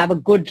don't have a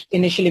good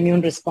initial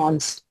immune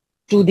response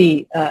to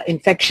the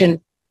infection.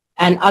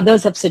 And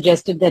others have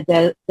suggested that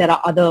there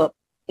are other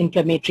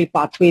inflammatory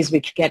pathways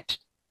which get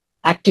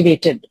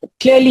activated.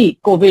 Clearly,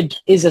 COVID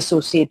is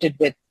associated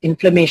with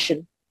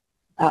inflammation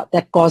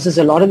that causes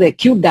a lot of the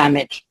acute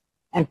damage,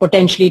 and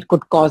potentially it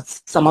could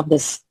cause some of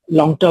this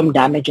long-term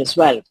damage as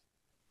well.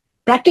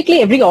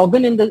 Practically every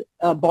organ in the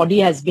body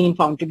has been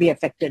found to be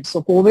affected.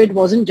 So COVID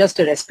wasn't just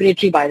a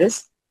respiratory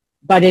virus,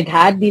 but it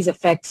had these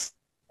effects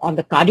on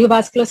the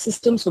cardiovascular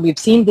system. So we've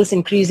seen this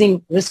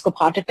increasing risk of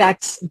heart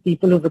attacks in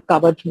people who've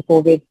recovered from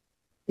COVID.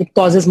 It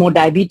causes more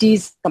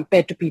diabetes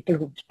compared to people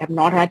who have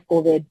not had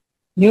COVID.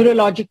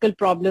 Neurological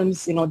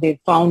problems, they've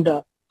found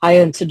a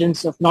higher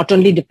incidence of not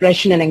only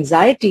depression and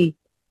anxiety,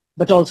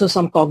 but also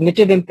some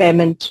cognitive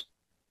impairment,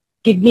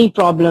 kidney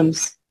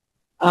problems,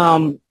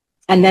 and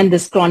then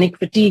this chronic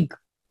fatigue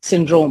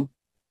syndrome,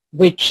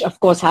 which of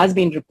course has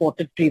been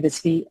reported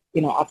previously,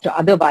 after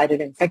other viral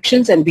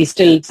infections, and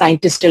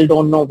scientists still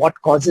don't know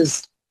what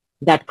causes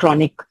that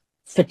chronic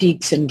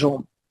fatigue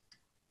syndrome.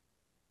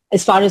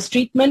 As far as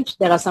treatment,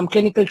 there are some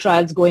clinical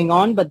trials going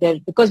on, but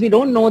because we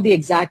don't know the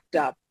exact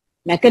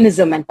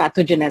mechanism and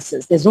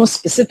pathogenesis, there's no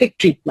specific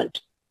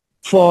treatment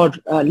for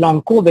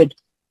long COVID,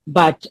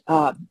 but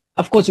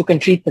of course you can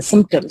treat the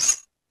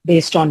symptoms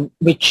based on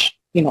which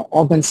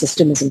organ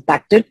system is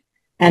impacted.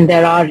 And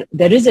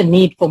there is a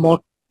need for more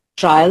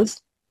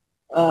trials,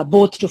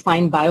 both to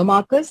find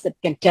biomarkers that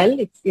can tell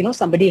if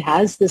somebody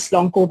has this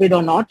long COVID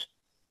or not.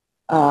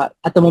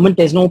 At the moment,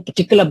 there's no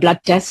particular blood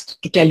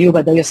test to tell you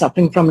whether you're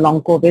suffering from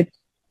long COVID.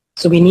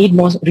 So we need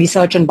more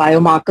research on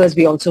biomarkers.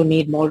 We also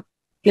need more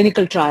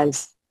clinical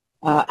trials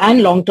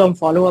and long-term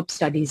follow-up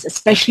studies,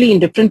 especially in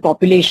different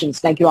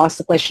populations. Like you asked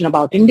the question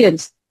about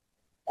Indians,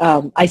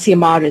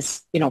 ICMR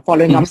is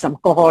following up some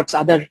cohorts.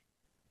 Other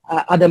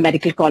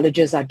medical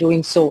colleges are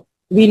doing so.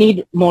 We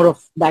need more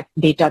of that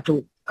data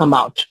to come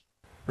out.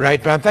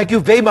 Right, ma'am. Thank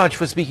you very much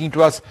for speaking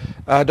to us,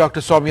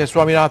 Dr. Soumya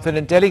Swaminathan,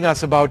 and telling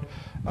us about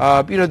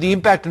the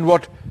impact and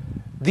what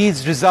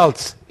these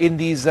results in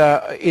these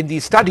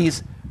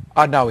studies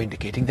are now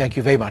indicating. Thank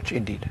you very much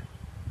indeed.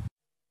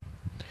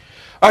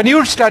 A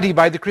new study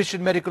by the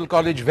Christian Medical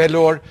College,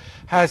 Vellore,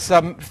 has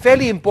some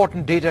fairly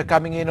important data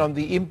coming in on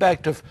the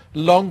impact of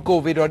long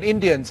COVID on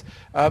Indians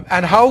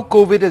and how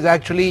COVID has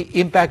actually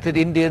impacted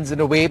Indians in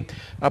a way,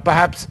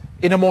 perhaps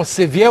in a more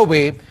severe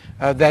way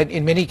than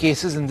in many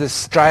cases in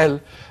this trial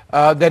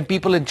than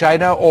people in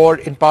China or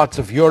in parts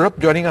of Europe.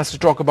 Joining us to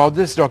talk about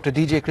this, Dr.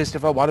 D.J.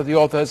 Christopher, one of the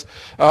authors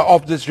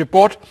of this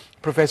report,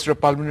 Professor of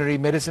Pulmonary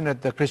Medicine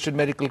at the Christian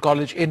Medical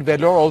College in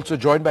Vellore, also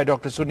joined by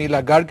Dr.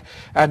 Sunila Garg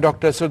and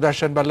Dr.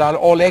 Sudarshan Ballal,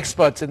 all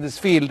experts in this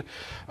field.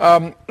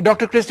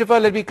 Dr. Christopher,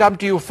 let me come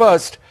to you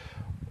first.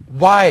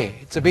 Why,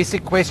 it's a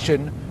basic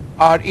question,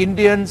 are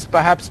Indians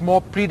perhaps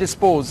more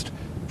predisposed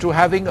to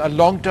having a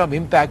long-term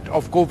impact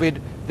of COVID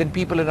than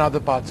people in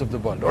other parts of the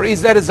world? Or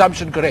is that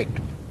assumption correct?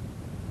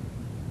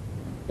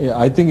 Yeah,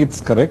 I think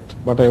it's correct,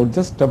 but I would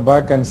just step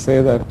back and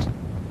say that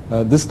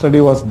this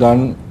study was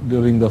done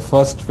during the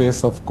first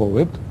phase of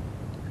COVID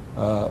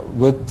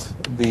with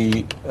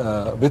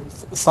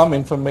some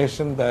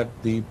information that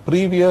the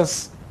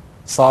previous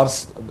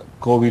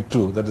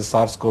SARS-CoV-2, that is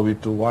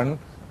SARS-CoV-2-1,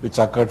 which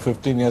occurred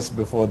 15 years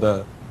before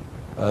the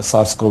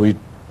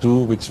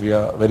SARS-CoV-2, which we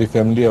are very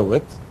familiar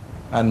with,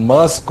 and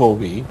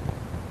MERS-CoV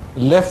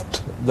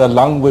left the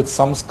lung with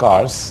some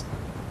scars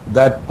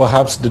that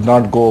perhaps did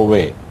not go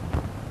away.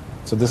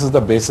 So this is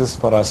the basis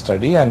for our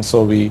study, and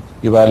so we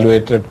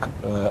evaluated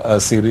a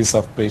series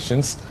of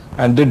patients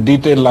and did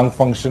detailed lung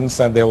functions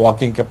and their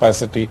walking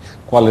capacity,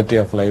 quality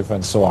of life,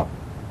 and so on.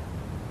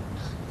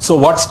 So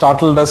what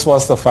startled us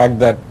was the fact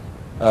that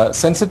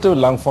sensitive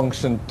lung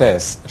function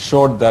tests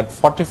showed that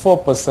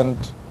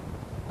 44%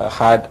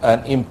 had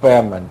an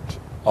impairment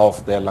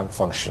of their lung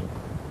function.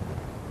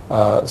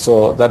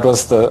 So that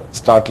was the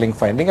startling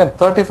finding, and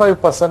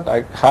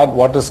 35% had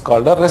what is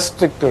called a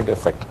restricted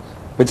effect,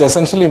 which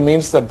essentially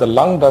means that the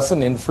lung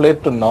doesn't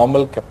inflate to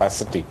normal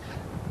capacity,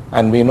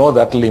 and we know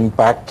that will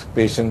impact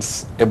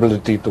patients'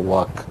 ability to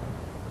work.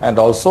 and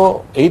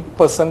also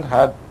 8%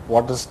 had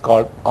what is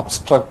called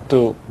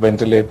obstructive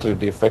ventilatory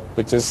defect,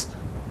 which is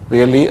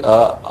really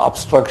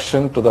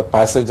obstruction to the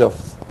passage of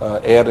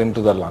air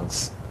into the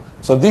lungs.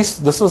 So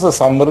this was a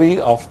summary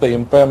of the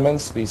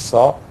impairments we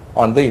saw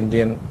on the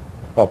Indian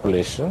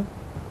population,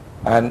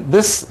 and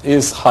this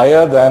is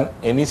higher than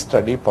any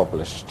study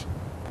published.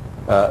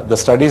 The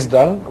studies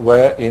done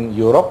were in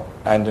Europe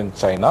and in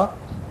China,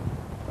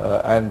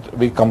 and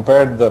we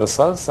compared the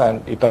results,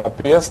 and it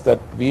appears that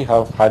we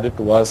have had it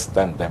worse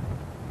than them.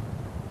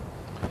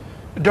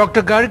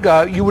 Dr.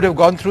 Garg, you would have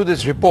gone through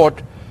this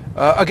report.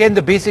 Again,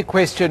 the basic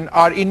question,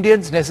 are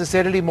Indians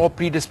necessarily more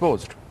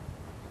predisposed?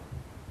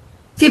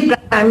 See,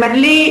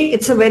 primarily,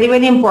 it's a very,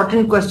 very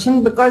important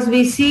question because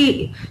we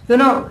see,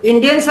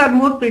 Indians are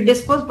more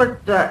predisposed,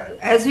 but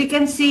as we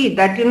can see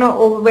that,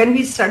 when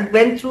we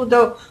went through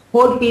the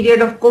whole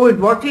period of COVID,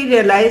 what we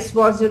realized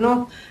was,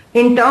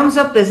 in terms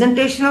of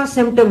presentation of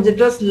symptoms, it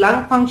was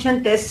lung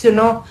function tests,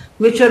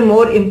 which were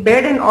more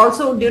impaired. And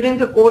also during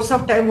the course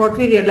of time, what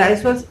we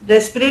realized was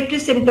respiratory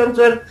symptoms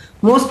were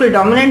most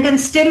predominant. And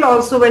still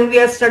also when we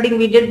are studying,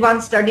 we did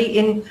one study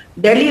in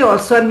Delhi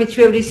also, and which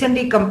we have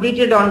recently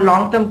completed on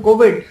long-term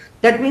COVID.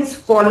 That means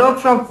follow-up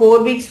from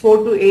 4 weeks,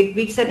 4 to 8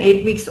 weeks and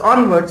 8 weeks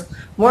onwards.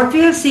 What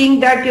we are seeing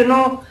that,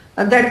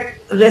 that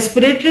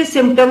respiratory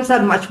symptoms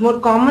are much more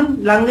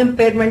common, lung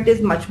impairment is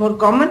much more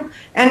common,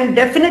 and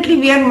definitely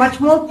we are much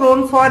more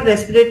prone for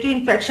respiratory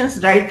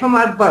infections right from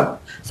our birth.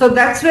 So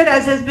that's where,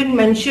 as has been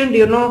mentioned,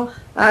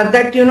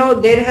 that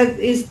there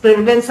is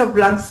prevalence of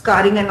lung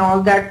scarring and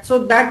all that.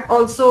 So that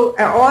also,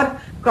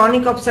 or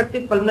chronic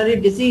obstructive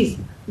pulmonary disease,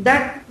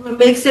 that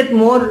makes it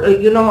more,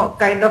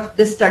 kind of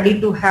this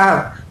study to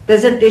have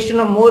presentation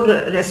of more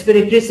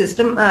respiratory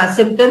system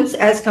symptoms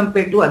as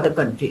compared to other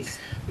countries.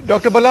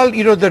 Dr.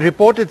 Balal, the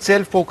report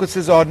itself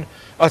focuses on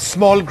a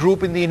small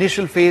group in the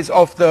initial phase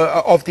of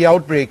the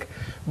outbreak,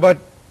 but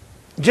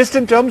just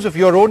in terms of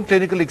your own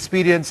clinical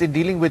experience in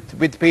dealing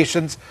with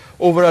patients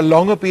over a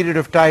longer period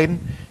of time,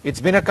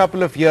 it's been a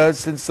couple of years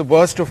since the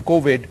worst of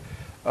COVID.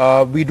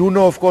 We do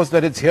know, of course,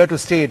 that it's here to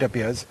stay, it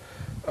appears.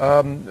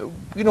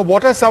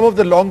 What are some of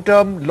the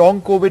long-term,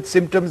 long COVID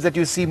symptoms that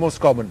you see most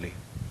commonly?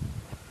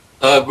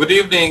 Good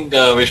evening,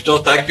 Vishnu.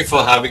 Thank you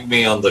for having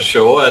me on the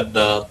show. And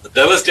the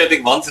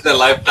devastating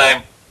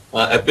once-in-a-lifetime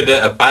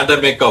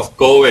pandemic of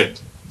COVID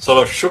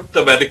sort of shook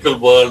the medical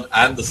world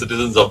and the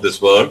citizens of this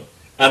world.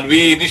 And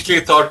we initially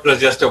thought it was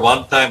just a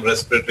one-time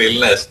respiratory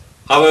illness.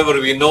 However,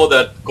 we know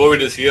that COVID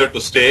is here to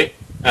stay.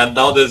 And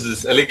now there's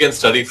this elegant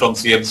study from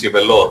CMC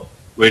Vellore,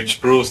 which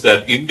proves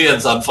that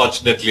Indians,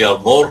 unfortunately, are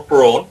more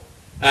prone.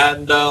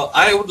 And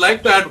I would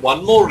like to add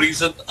one more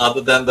reason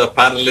other than the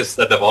panelists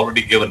that have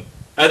already given.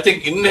 I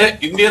think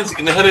Indians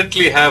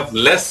inherently have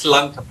less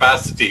lung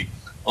capacity,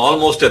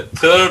 almost a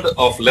third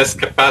of less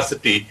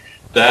capacity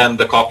than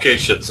the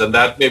Caucasians. And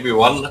that may be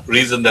one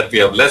reason that we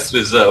have less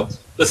reserve.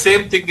 The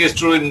same thing is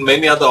true in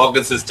many other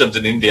organ systems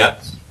in India,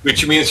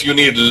 which means you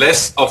need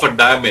less of a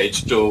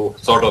damage to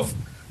sort of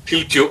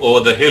tilt you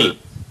over the hill.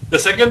 The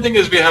second thing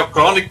is we have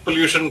chronic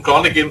pollution,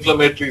 chronic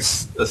inflammatory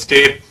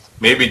state,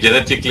 maybe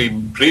genetically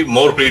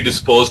more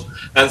predisposed,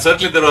 and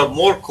certainly there are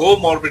more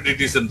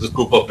comorbidities in this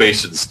group of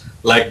patients,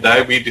 like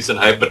diabetes and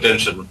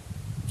hypertension.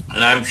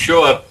 And I'm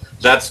sure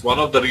that's one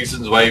of the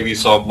reasons why we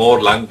saw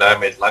more lung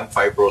damage, lung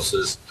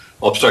fibrosis,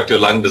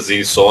 obstructive lung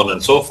disease, so on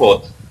and so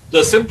forth.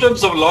 The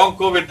symptoms of long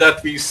COVID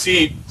that we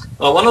see,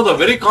 one of the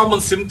very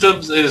common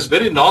symptoms is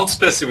very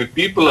non-specific.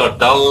 People are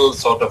dull,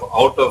 sort of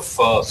out of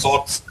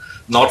sorts,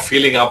 not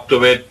feeling up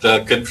to it,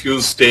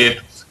 confused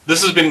state.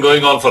 This has been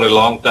going on for a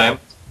long time.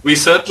 We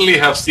certainly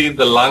have seen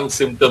the lung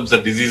symptoms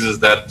and diseases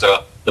that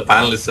the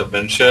panelists have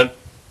mentioned.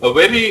 A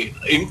very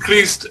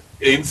increased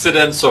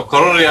incidence of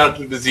coronary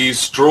artery disease,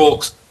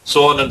 strokes,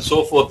 so on and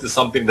so forth is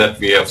something that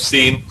we have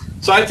seen.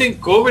 So I think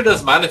COVID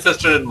has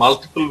manifested in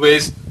multiple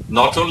ways,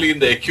 not only in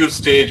the acute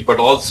stage, but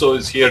also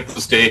is here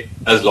to stay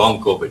as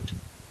long COVID.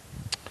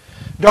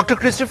 Dr.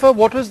 Christopher,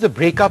 what was the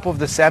breakup of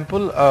the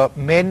sample?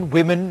 Men,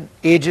 women,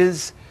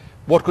 ages?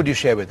 What could you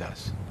share with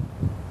us?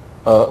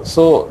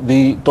 So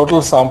the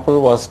total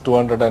sample was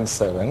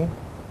 207.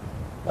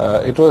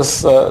 It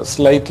was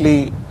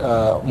slightly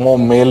more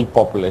male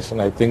population.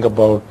 I think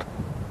about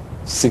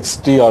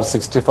 60 or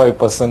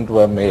 65%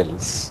 were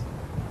males.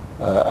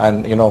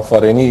 And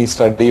for any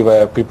study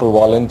where people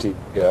volunteer,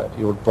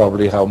 you would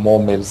probably have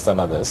more males than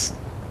others.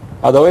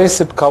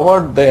 Otherwise, it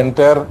covered the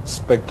entire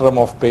spectrum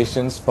of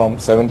patients from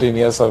 17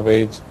 years of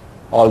age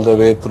all the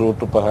way through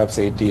to perhaps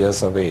 80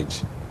 years of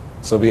age.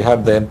 So we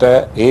had the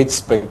entire age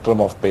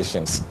spectrum of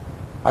patients.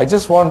 I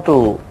just want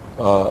to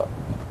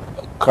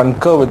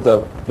concur with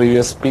the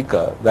previous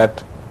speaker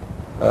that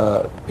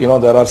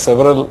there are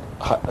several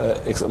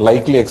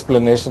likely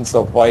explanations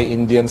of why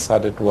Indians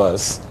had it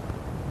worse.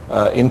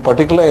 In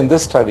particular, in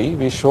this study,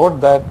 we showed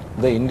that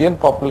the Indian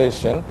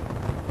population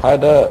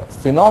had a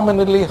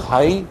phenomenally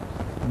high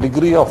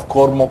degree of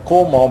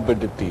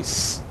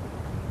comorbidities.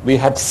 We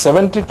had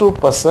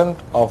 72%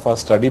 of our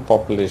study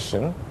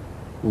population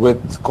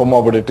with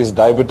comorbidities,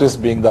 diabetes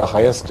being the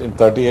highest in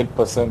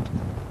 38%,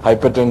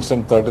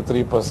 hypertension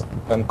 33%,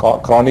 and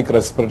chronic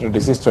respiratory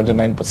disease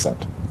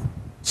 29%.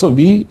 So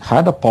we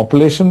had a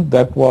population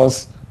that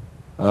was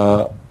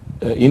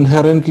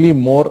inherently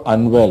more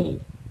unwell,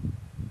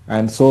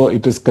 and so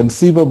it is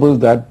conceivable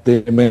that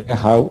they may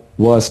have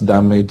worse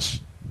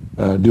damage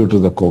due to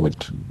the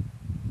COVID.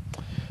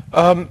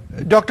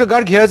 Dr.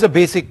 Garg, here's a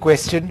basic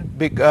question,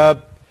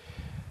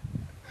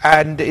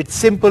 and it's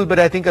simple, but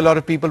I think a lot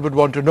of people would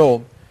want to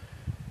know.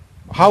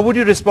 How would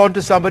you respond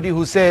to somebody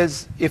who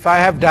says, if I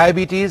have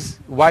diabetes,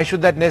 why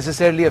should that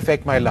necessarily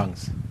affect my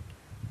lungs?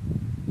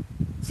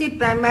 See,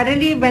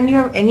 primarily when you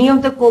have any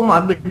of the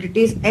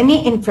comorbidities,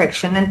 any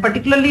infection, and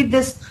particularly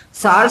this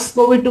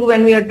SARS-CoV-2,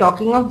 when we are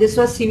talking of, this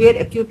was severe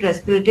acute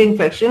respiratory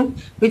infection,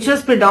 which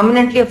was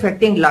predominantly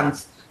affecting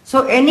lungs.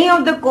 So any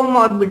of the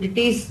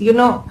comorbidities,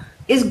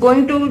 is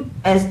going to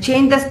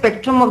change the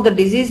spectrum of the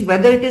disease,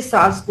 whether it is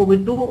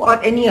SARS-CoV-2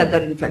 or any other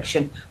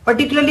infection.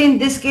 Particularly in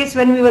this case,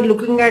 when we were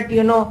looking at,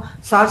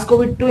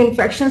 SARS-CoV-2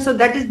 infection, so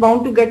that is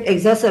bound to get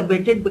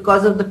exacerbated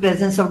because of the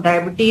presence of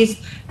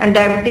diabetes and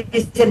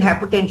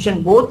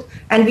hypertension both.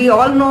 And we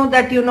all know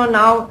that,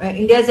 now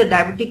India is a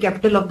diabetic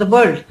capital of the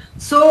world.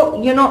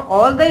 So,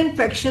 all the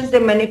infections, they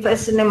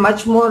manifest in a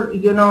much more,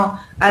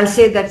 I'll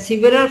say that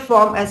severer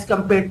form as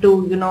compared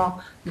to,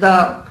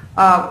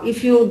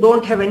 if you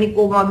don't have any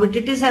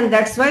comorbidities, and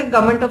that's why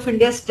Government of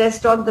India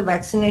stressed on the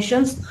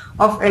vaccinations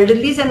of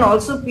elderlies and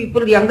also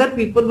younger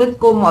people with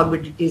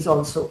comorbidities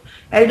also.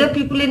 Elder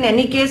people in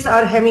any case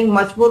are having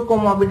much more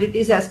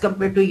comorbidities as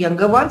compared to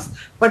younger ones.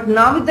 But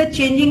now with the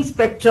changing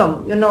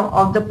spectrum,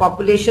 of the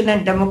population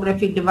and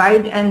demographic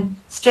divide and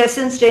stress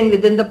and strain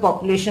within the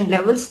population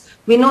levels,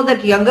 we know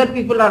that younger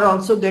people are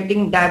also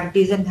getting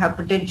diabetes and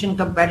hypertension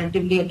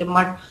comparatively at a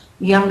much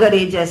younger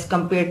age as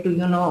compared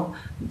to,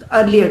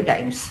 earlier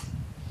times.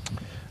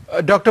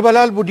 Dr.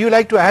 Balal, would you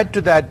like to add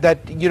to that,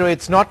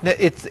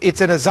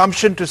 it's an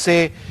assumption to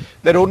say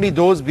that only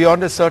those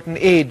beyond a certain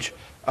age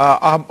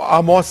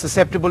are more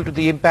susceptible to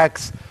the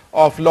impacts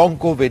of long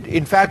COVID.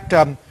 In fact,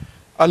 a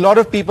lot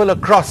of people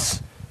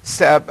across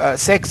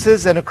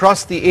sexes and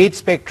across the age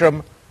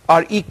spectrum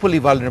are equally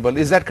vulnerable.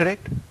 Is that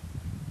correct?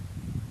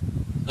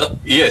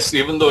 Yes,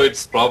 even though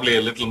it's probably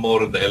a little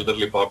more in the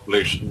elderly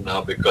population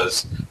now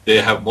because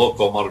they have more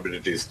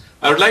comorbidities.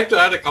 I would like to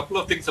add a couple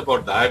of things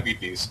about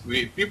diabetes.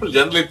 People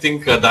generally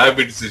think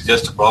diabetes is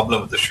just a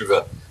problem with the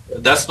sugar.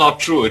 That's not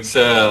true. It's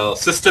a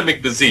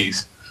systemic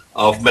disease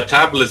of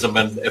metabolism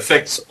and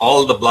affects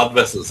all the blood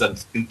vessels.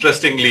 And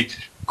interestingly,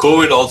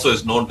 COVID also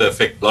is known to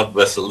affect blood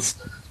vessels.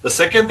 The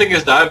second thing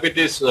is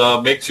diabetes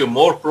makes you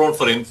more prone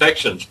for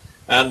infections.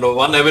 And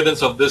one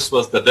evidence of this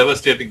was the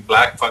devastating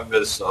black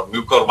fungus or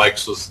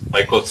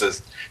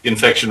mucormycosis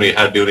infection we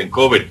had during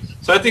COVID.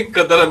 So I think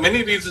there are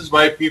many reasons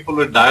why people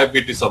with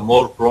diabetes are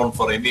more prone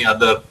for any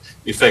other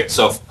effects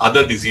of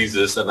other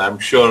diseases. And I'm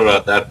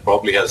sure that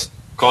probably has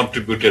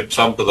contributed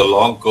some to the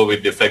long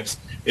COVID effects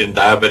in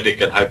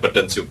diabetic and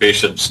hypertensive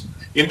patients.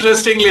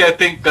 Interestingly, I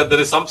think there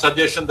is some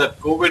suggestion that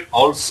COVID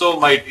also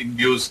might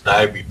induce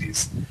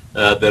diabetes.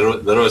 There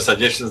were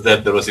suggestions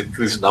that there was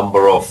increased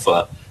number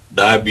of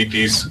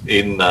diabetes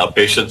in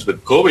patients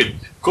with COVID.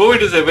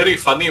 COVID is a very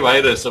funny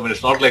virus. I mean,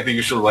 it's not like the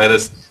usual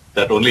virus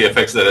that only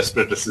affects the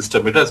respiratory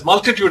system. It has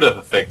multitude of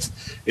effects.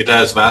 It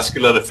has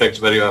vascular effects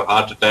where you have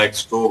heart attacks,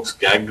 strokes,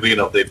 gangrene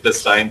of the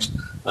intestines,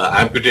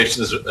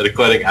 amputations,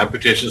 requiring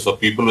amputations for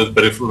people with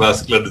peripheral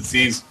vascular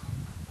disease.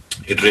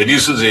 It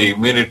reduces the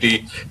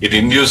immunity, it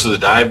induces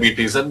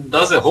diabetes, and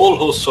does a whole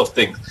host of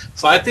things.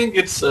 So I think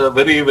it's a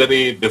very,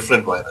 very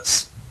different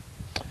virus.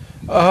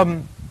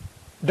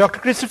 Dr.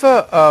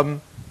 Christopher,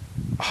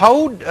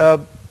 how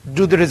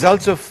do the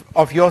results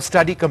of your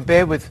study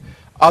compare with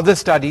other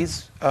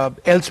studies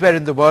elsewhere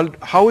in the world?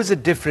 How is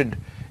it different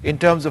in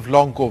terms of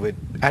long COVID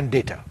and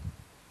data?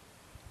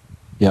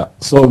 Yeah,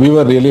 so we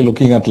were really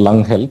looking at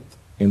lung health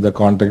in the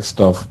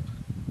context of,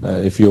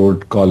 if you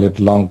would call it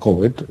long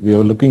COVID. We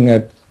were looking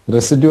at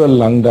residual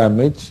lung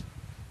damage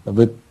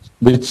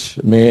which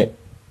may,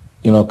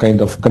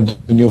 kind of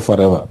continue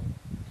forever.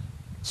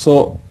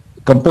 So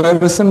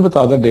comparison with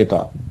other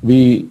data,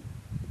 we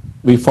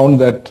found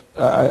that,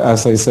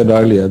 as I said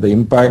earlier, the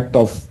impact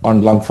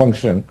on lung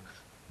function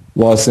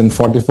was in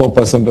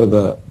 44% of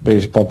the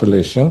patient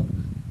population,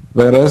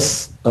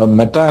 whereas a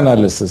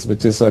meta-analysis,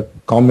 which is a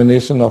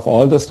combination of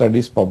all the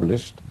studies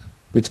published,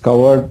 which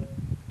covered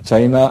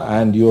China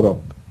and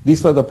Europe,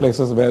 these were the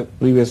places where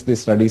previously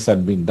studies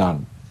had been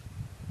done.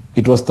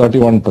 It was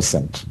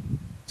 31%.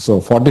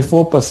 So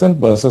 44%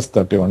 versus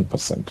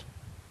 31%.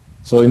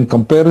 So in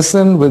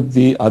comparison with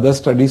the other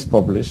studies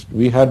published,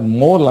 we had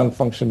more lung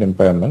function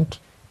impairment.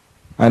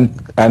 And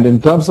in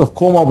terms of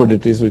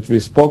comorbidities, which we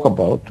spoke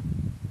about,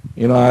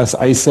 as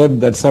I said,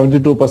 that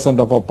 72%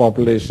 of our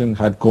population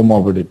had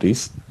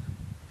comorbidities.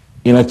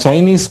 In a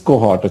Chinese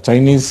cohort, a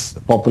Chinese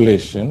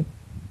population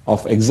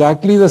of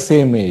exactly the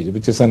same age,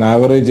 which is an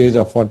average age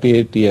of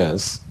 48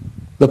 years,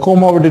 the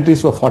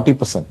comorbidities were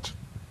 40%.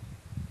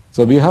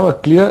 So we have a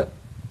clear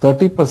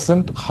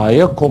 30%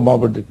 higher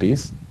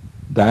comorbidities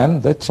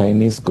than the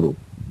Chinese group.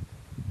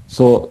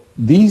 So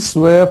these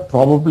were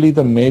probably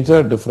the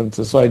major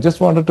differences. So I just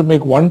wanted to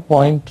make one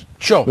point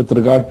with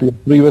regard to your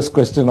previous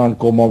question on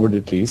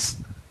comorbidities.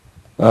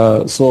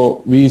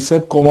 So we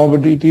said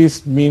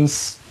comorbidities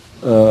means,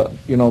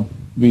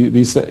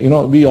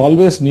 we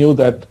always knew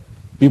that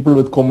people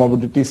with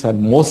comorbidities had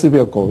more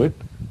severe COVID.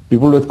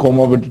 People with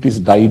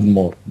comorbidities died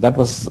more. That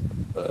was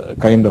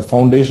kind of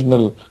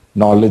foundational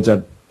knowledge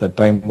at the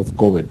time of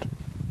COVID.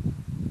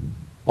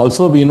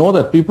 Also, we know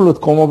that people with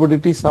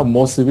comorbidities have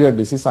more severe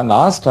disease, and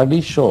our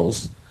study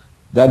shows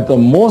that the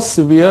more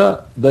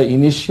severe the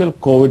initial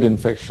COVID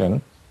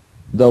infection,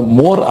 the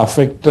more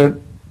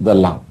affected the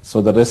lung.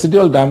 So the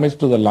residual damage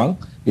to the lung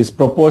is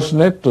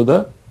proportionate to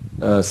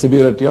the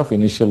severity of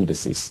initial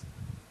disease.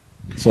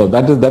 So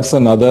that's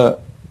another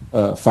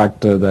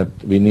factor that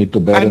we need to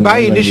bear in mind. And by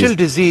initial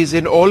disease,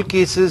 in all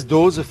cases,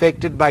 those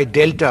affected by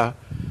Delta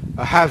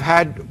have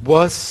had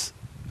worse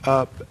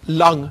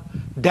lung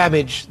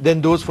damage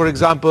than those, for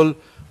example,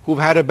 who've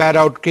had a bad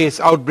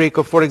outbreak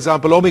of, for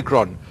example,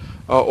 Omicron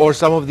or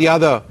some of the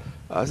other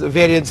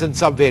variants and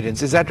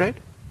subvariants. Is that right?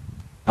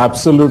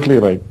 Absolutely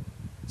right.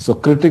 So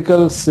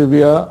critical,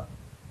 severe,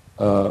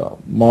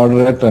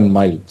 moderate and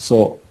mild.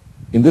 So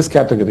in this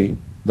category,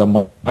 the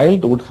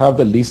mild would have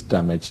the least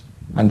damage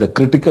and the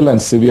critical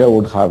and severe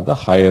would have the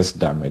highest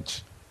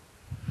damage.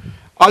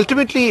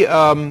 Ultimately,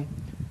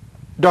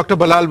 Dr.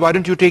 Balal, why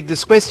don't you take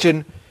this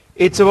question?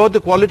 It's about the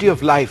quality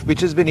of life,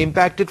 which has been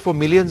impacted for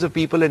millions of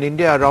people in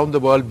India, around the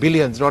world,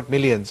 billions, not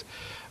millions.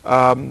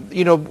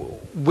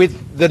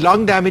 With the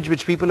lung damage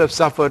which people have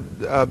suffered,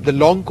 the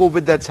long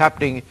COVID that's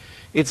happening,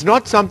 it's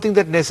not something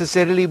that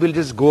necessarily will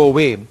just go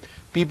away.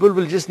 People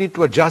will just need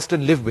to adjust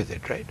and live with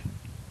it, right?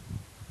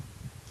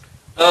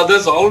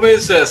 There's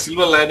always a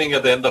silver lining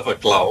at the end of a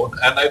cloud.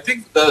 And I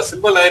think the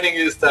silver lining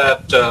is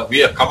that we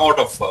have come out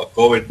of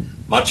COVID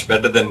much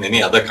better than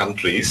many other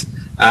countries.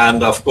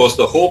 And of course,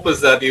 the hope is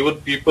that even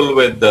people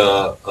with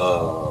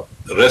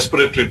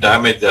respiratory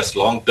damage that's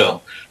long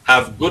term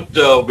have good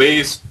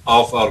ways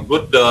of or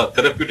good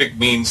therapeutic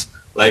means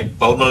like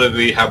pulmonary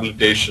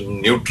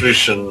rehabilitation,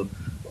 nutrition,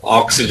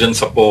 oxygen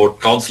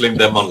support, counseling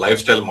them on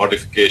lifestyle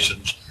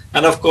modifications.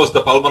 And of course,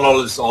 the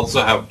pulmonologists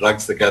also have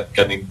drugs that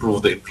can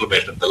improve the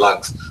inflammation in the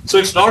lungs. So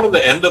it's not at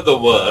the end of the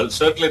world.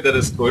 Certainly there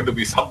is going to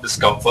be some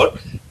discomfort.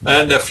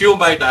 And a few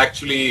might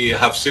actually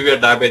have severe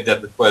damage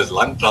that requires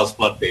lung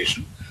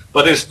transplantation.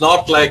 But it's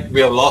not like we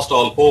have lost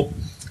all hope.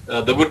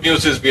 The good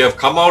news is we have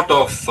come out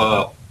of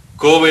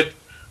COVID,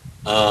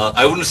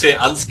 I wouldn't say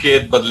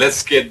unscathed, but less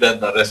scathed than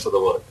the rest of the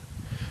world.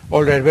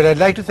 All right. Well, I'd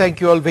like to thank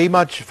you all very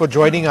much for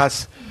joining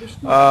us.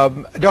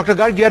 Dr.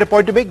 Garg, you had a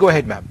point to make? Go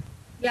ahead, ma'am.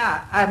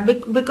 Yeah,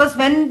 because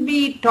when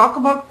we talk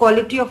about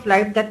quality of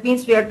life, that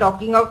means we are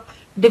talking of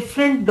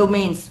different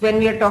domains. When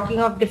we are talking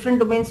of different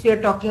domains, we are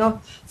talking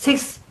of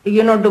 6,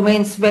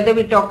 domains, whether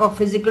we talk of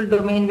physical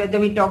domain, whether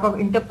we talk of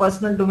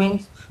interpersonal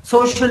domains,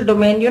 social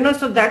domain,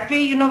 so that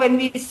way, when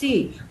we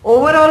see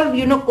overall,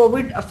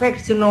 COVID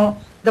affects,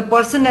 the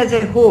person as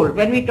a whole.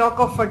 When we talk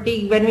of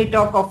fatigue, when we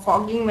talk of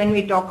fogging, when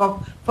we talk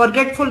of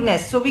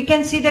forgetfulness, so we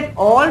can see that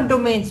all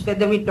domains,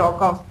 whether we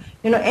talk of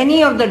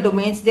any of the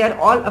domains, they are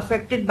all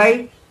affected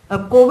by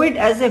COVID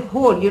as a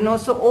whole,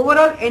 so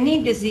overall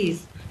any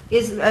disease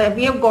is,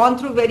 we have gone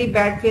through very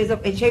bad phase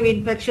of HIV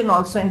infection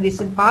also in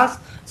recent past.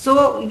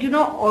 So,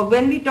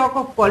 when we talk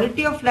of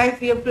quality of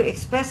life, we have to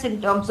express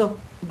in terms of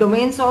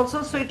domains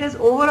also. So it has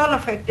overall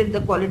affected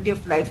the quality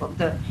of life of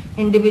the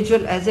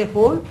individual as a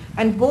whole.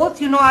 And both,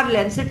 our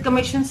Lancet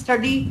Commission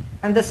study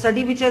and the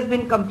study which has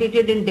been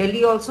completed in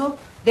Delhi also,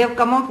 they have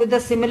come out with the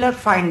similar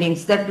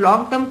findings that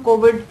long-term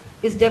COVID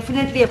is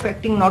definitely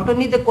affecting not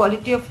only the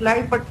quality of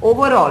life, but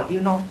overall,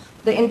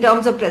 in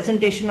terms of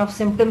presentation of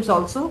symptoms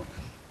also.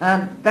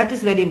 That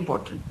is very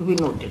important to be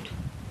noted.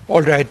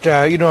 All right.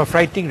 A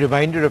frightening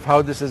reminder of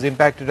how this has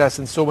impacted us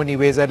in so many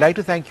ways. I'd like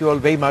to thank you all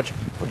very much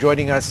for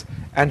joining us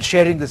and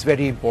sharing this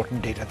very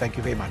important data. Thank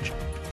you very much.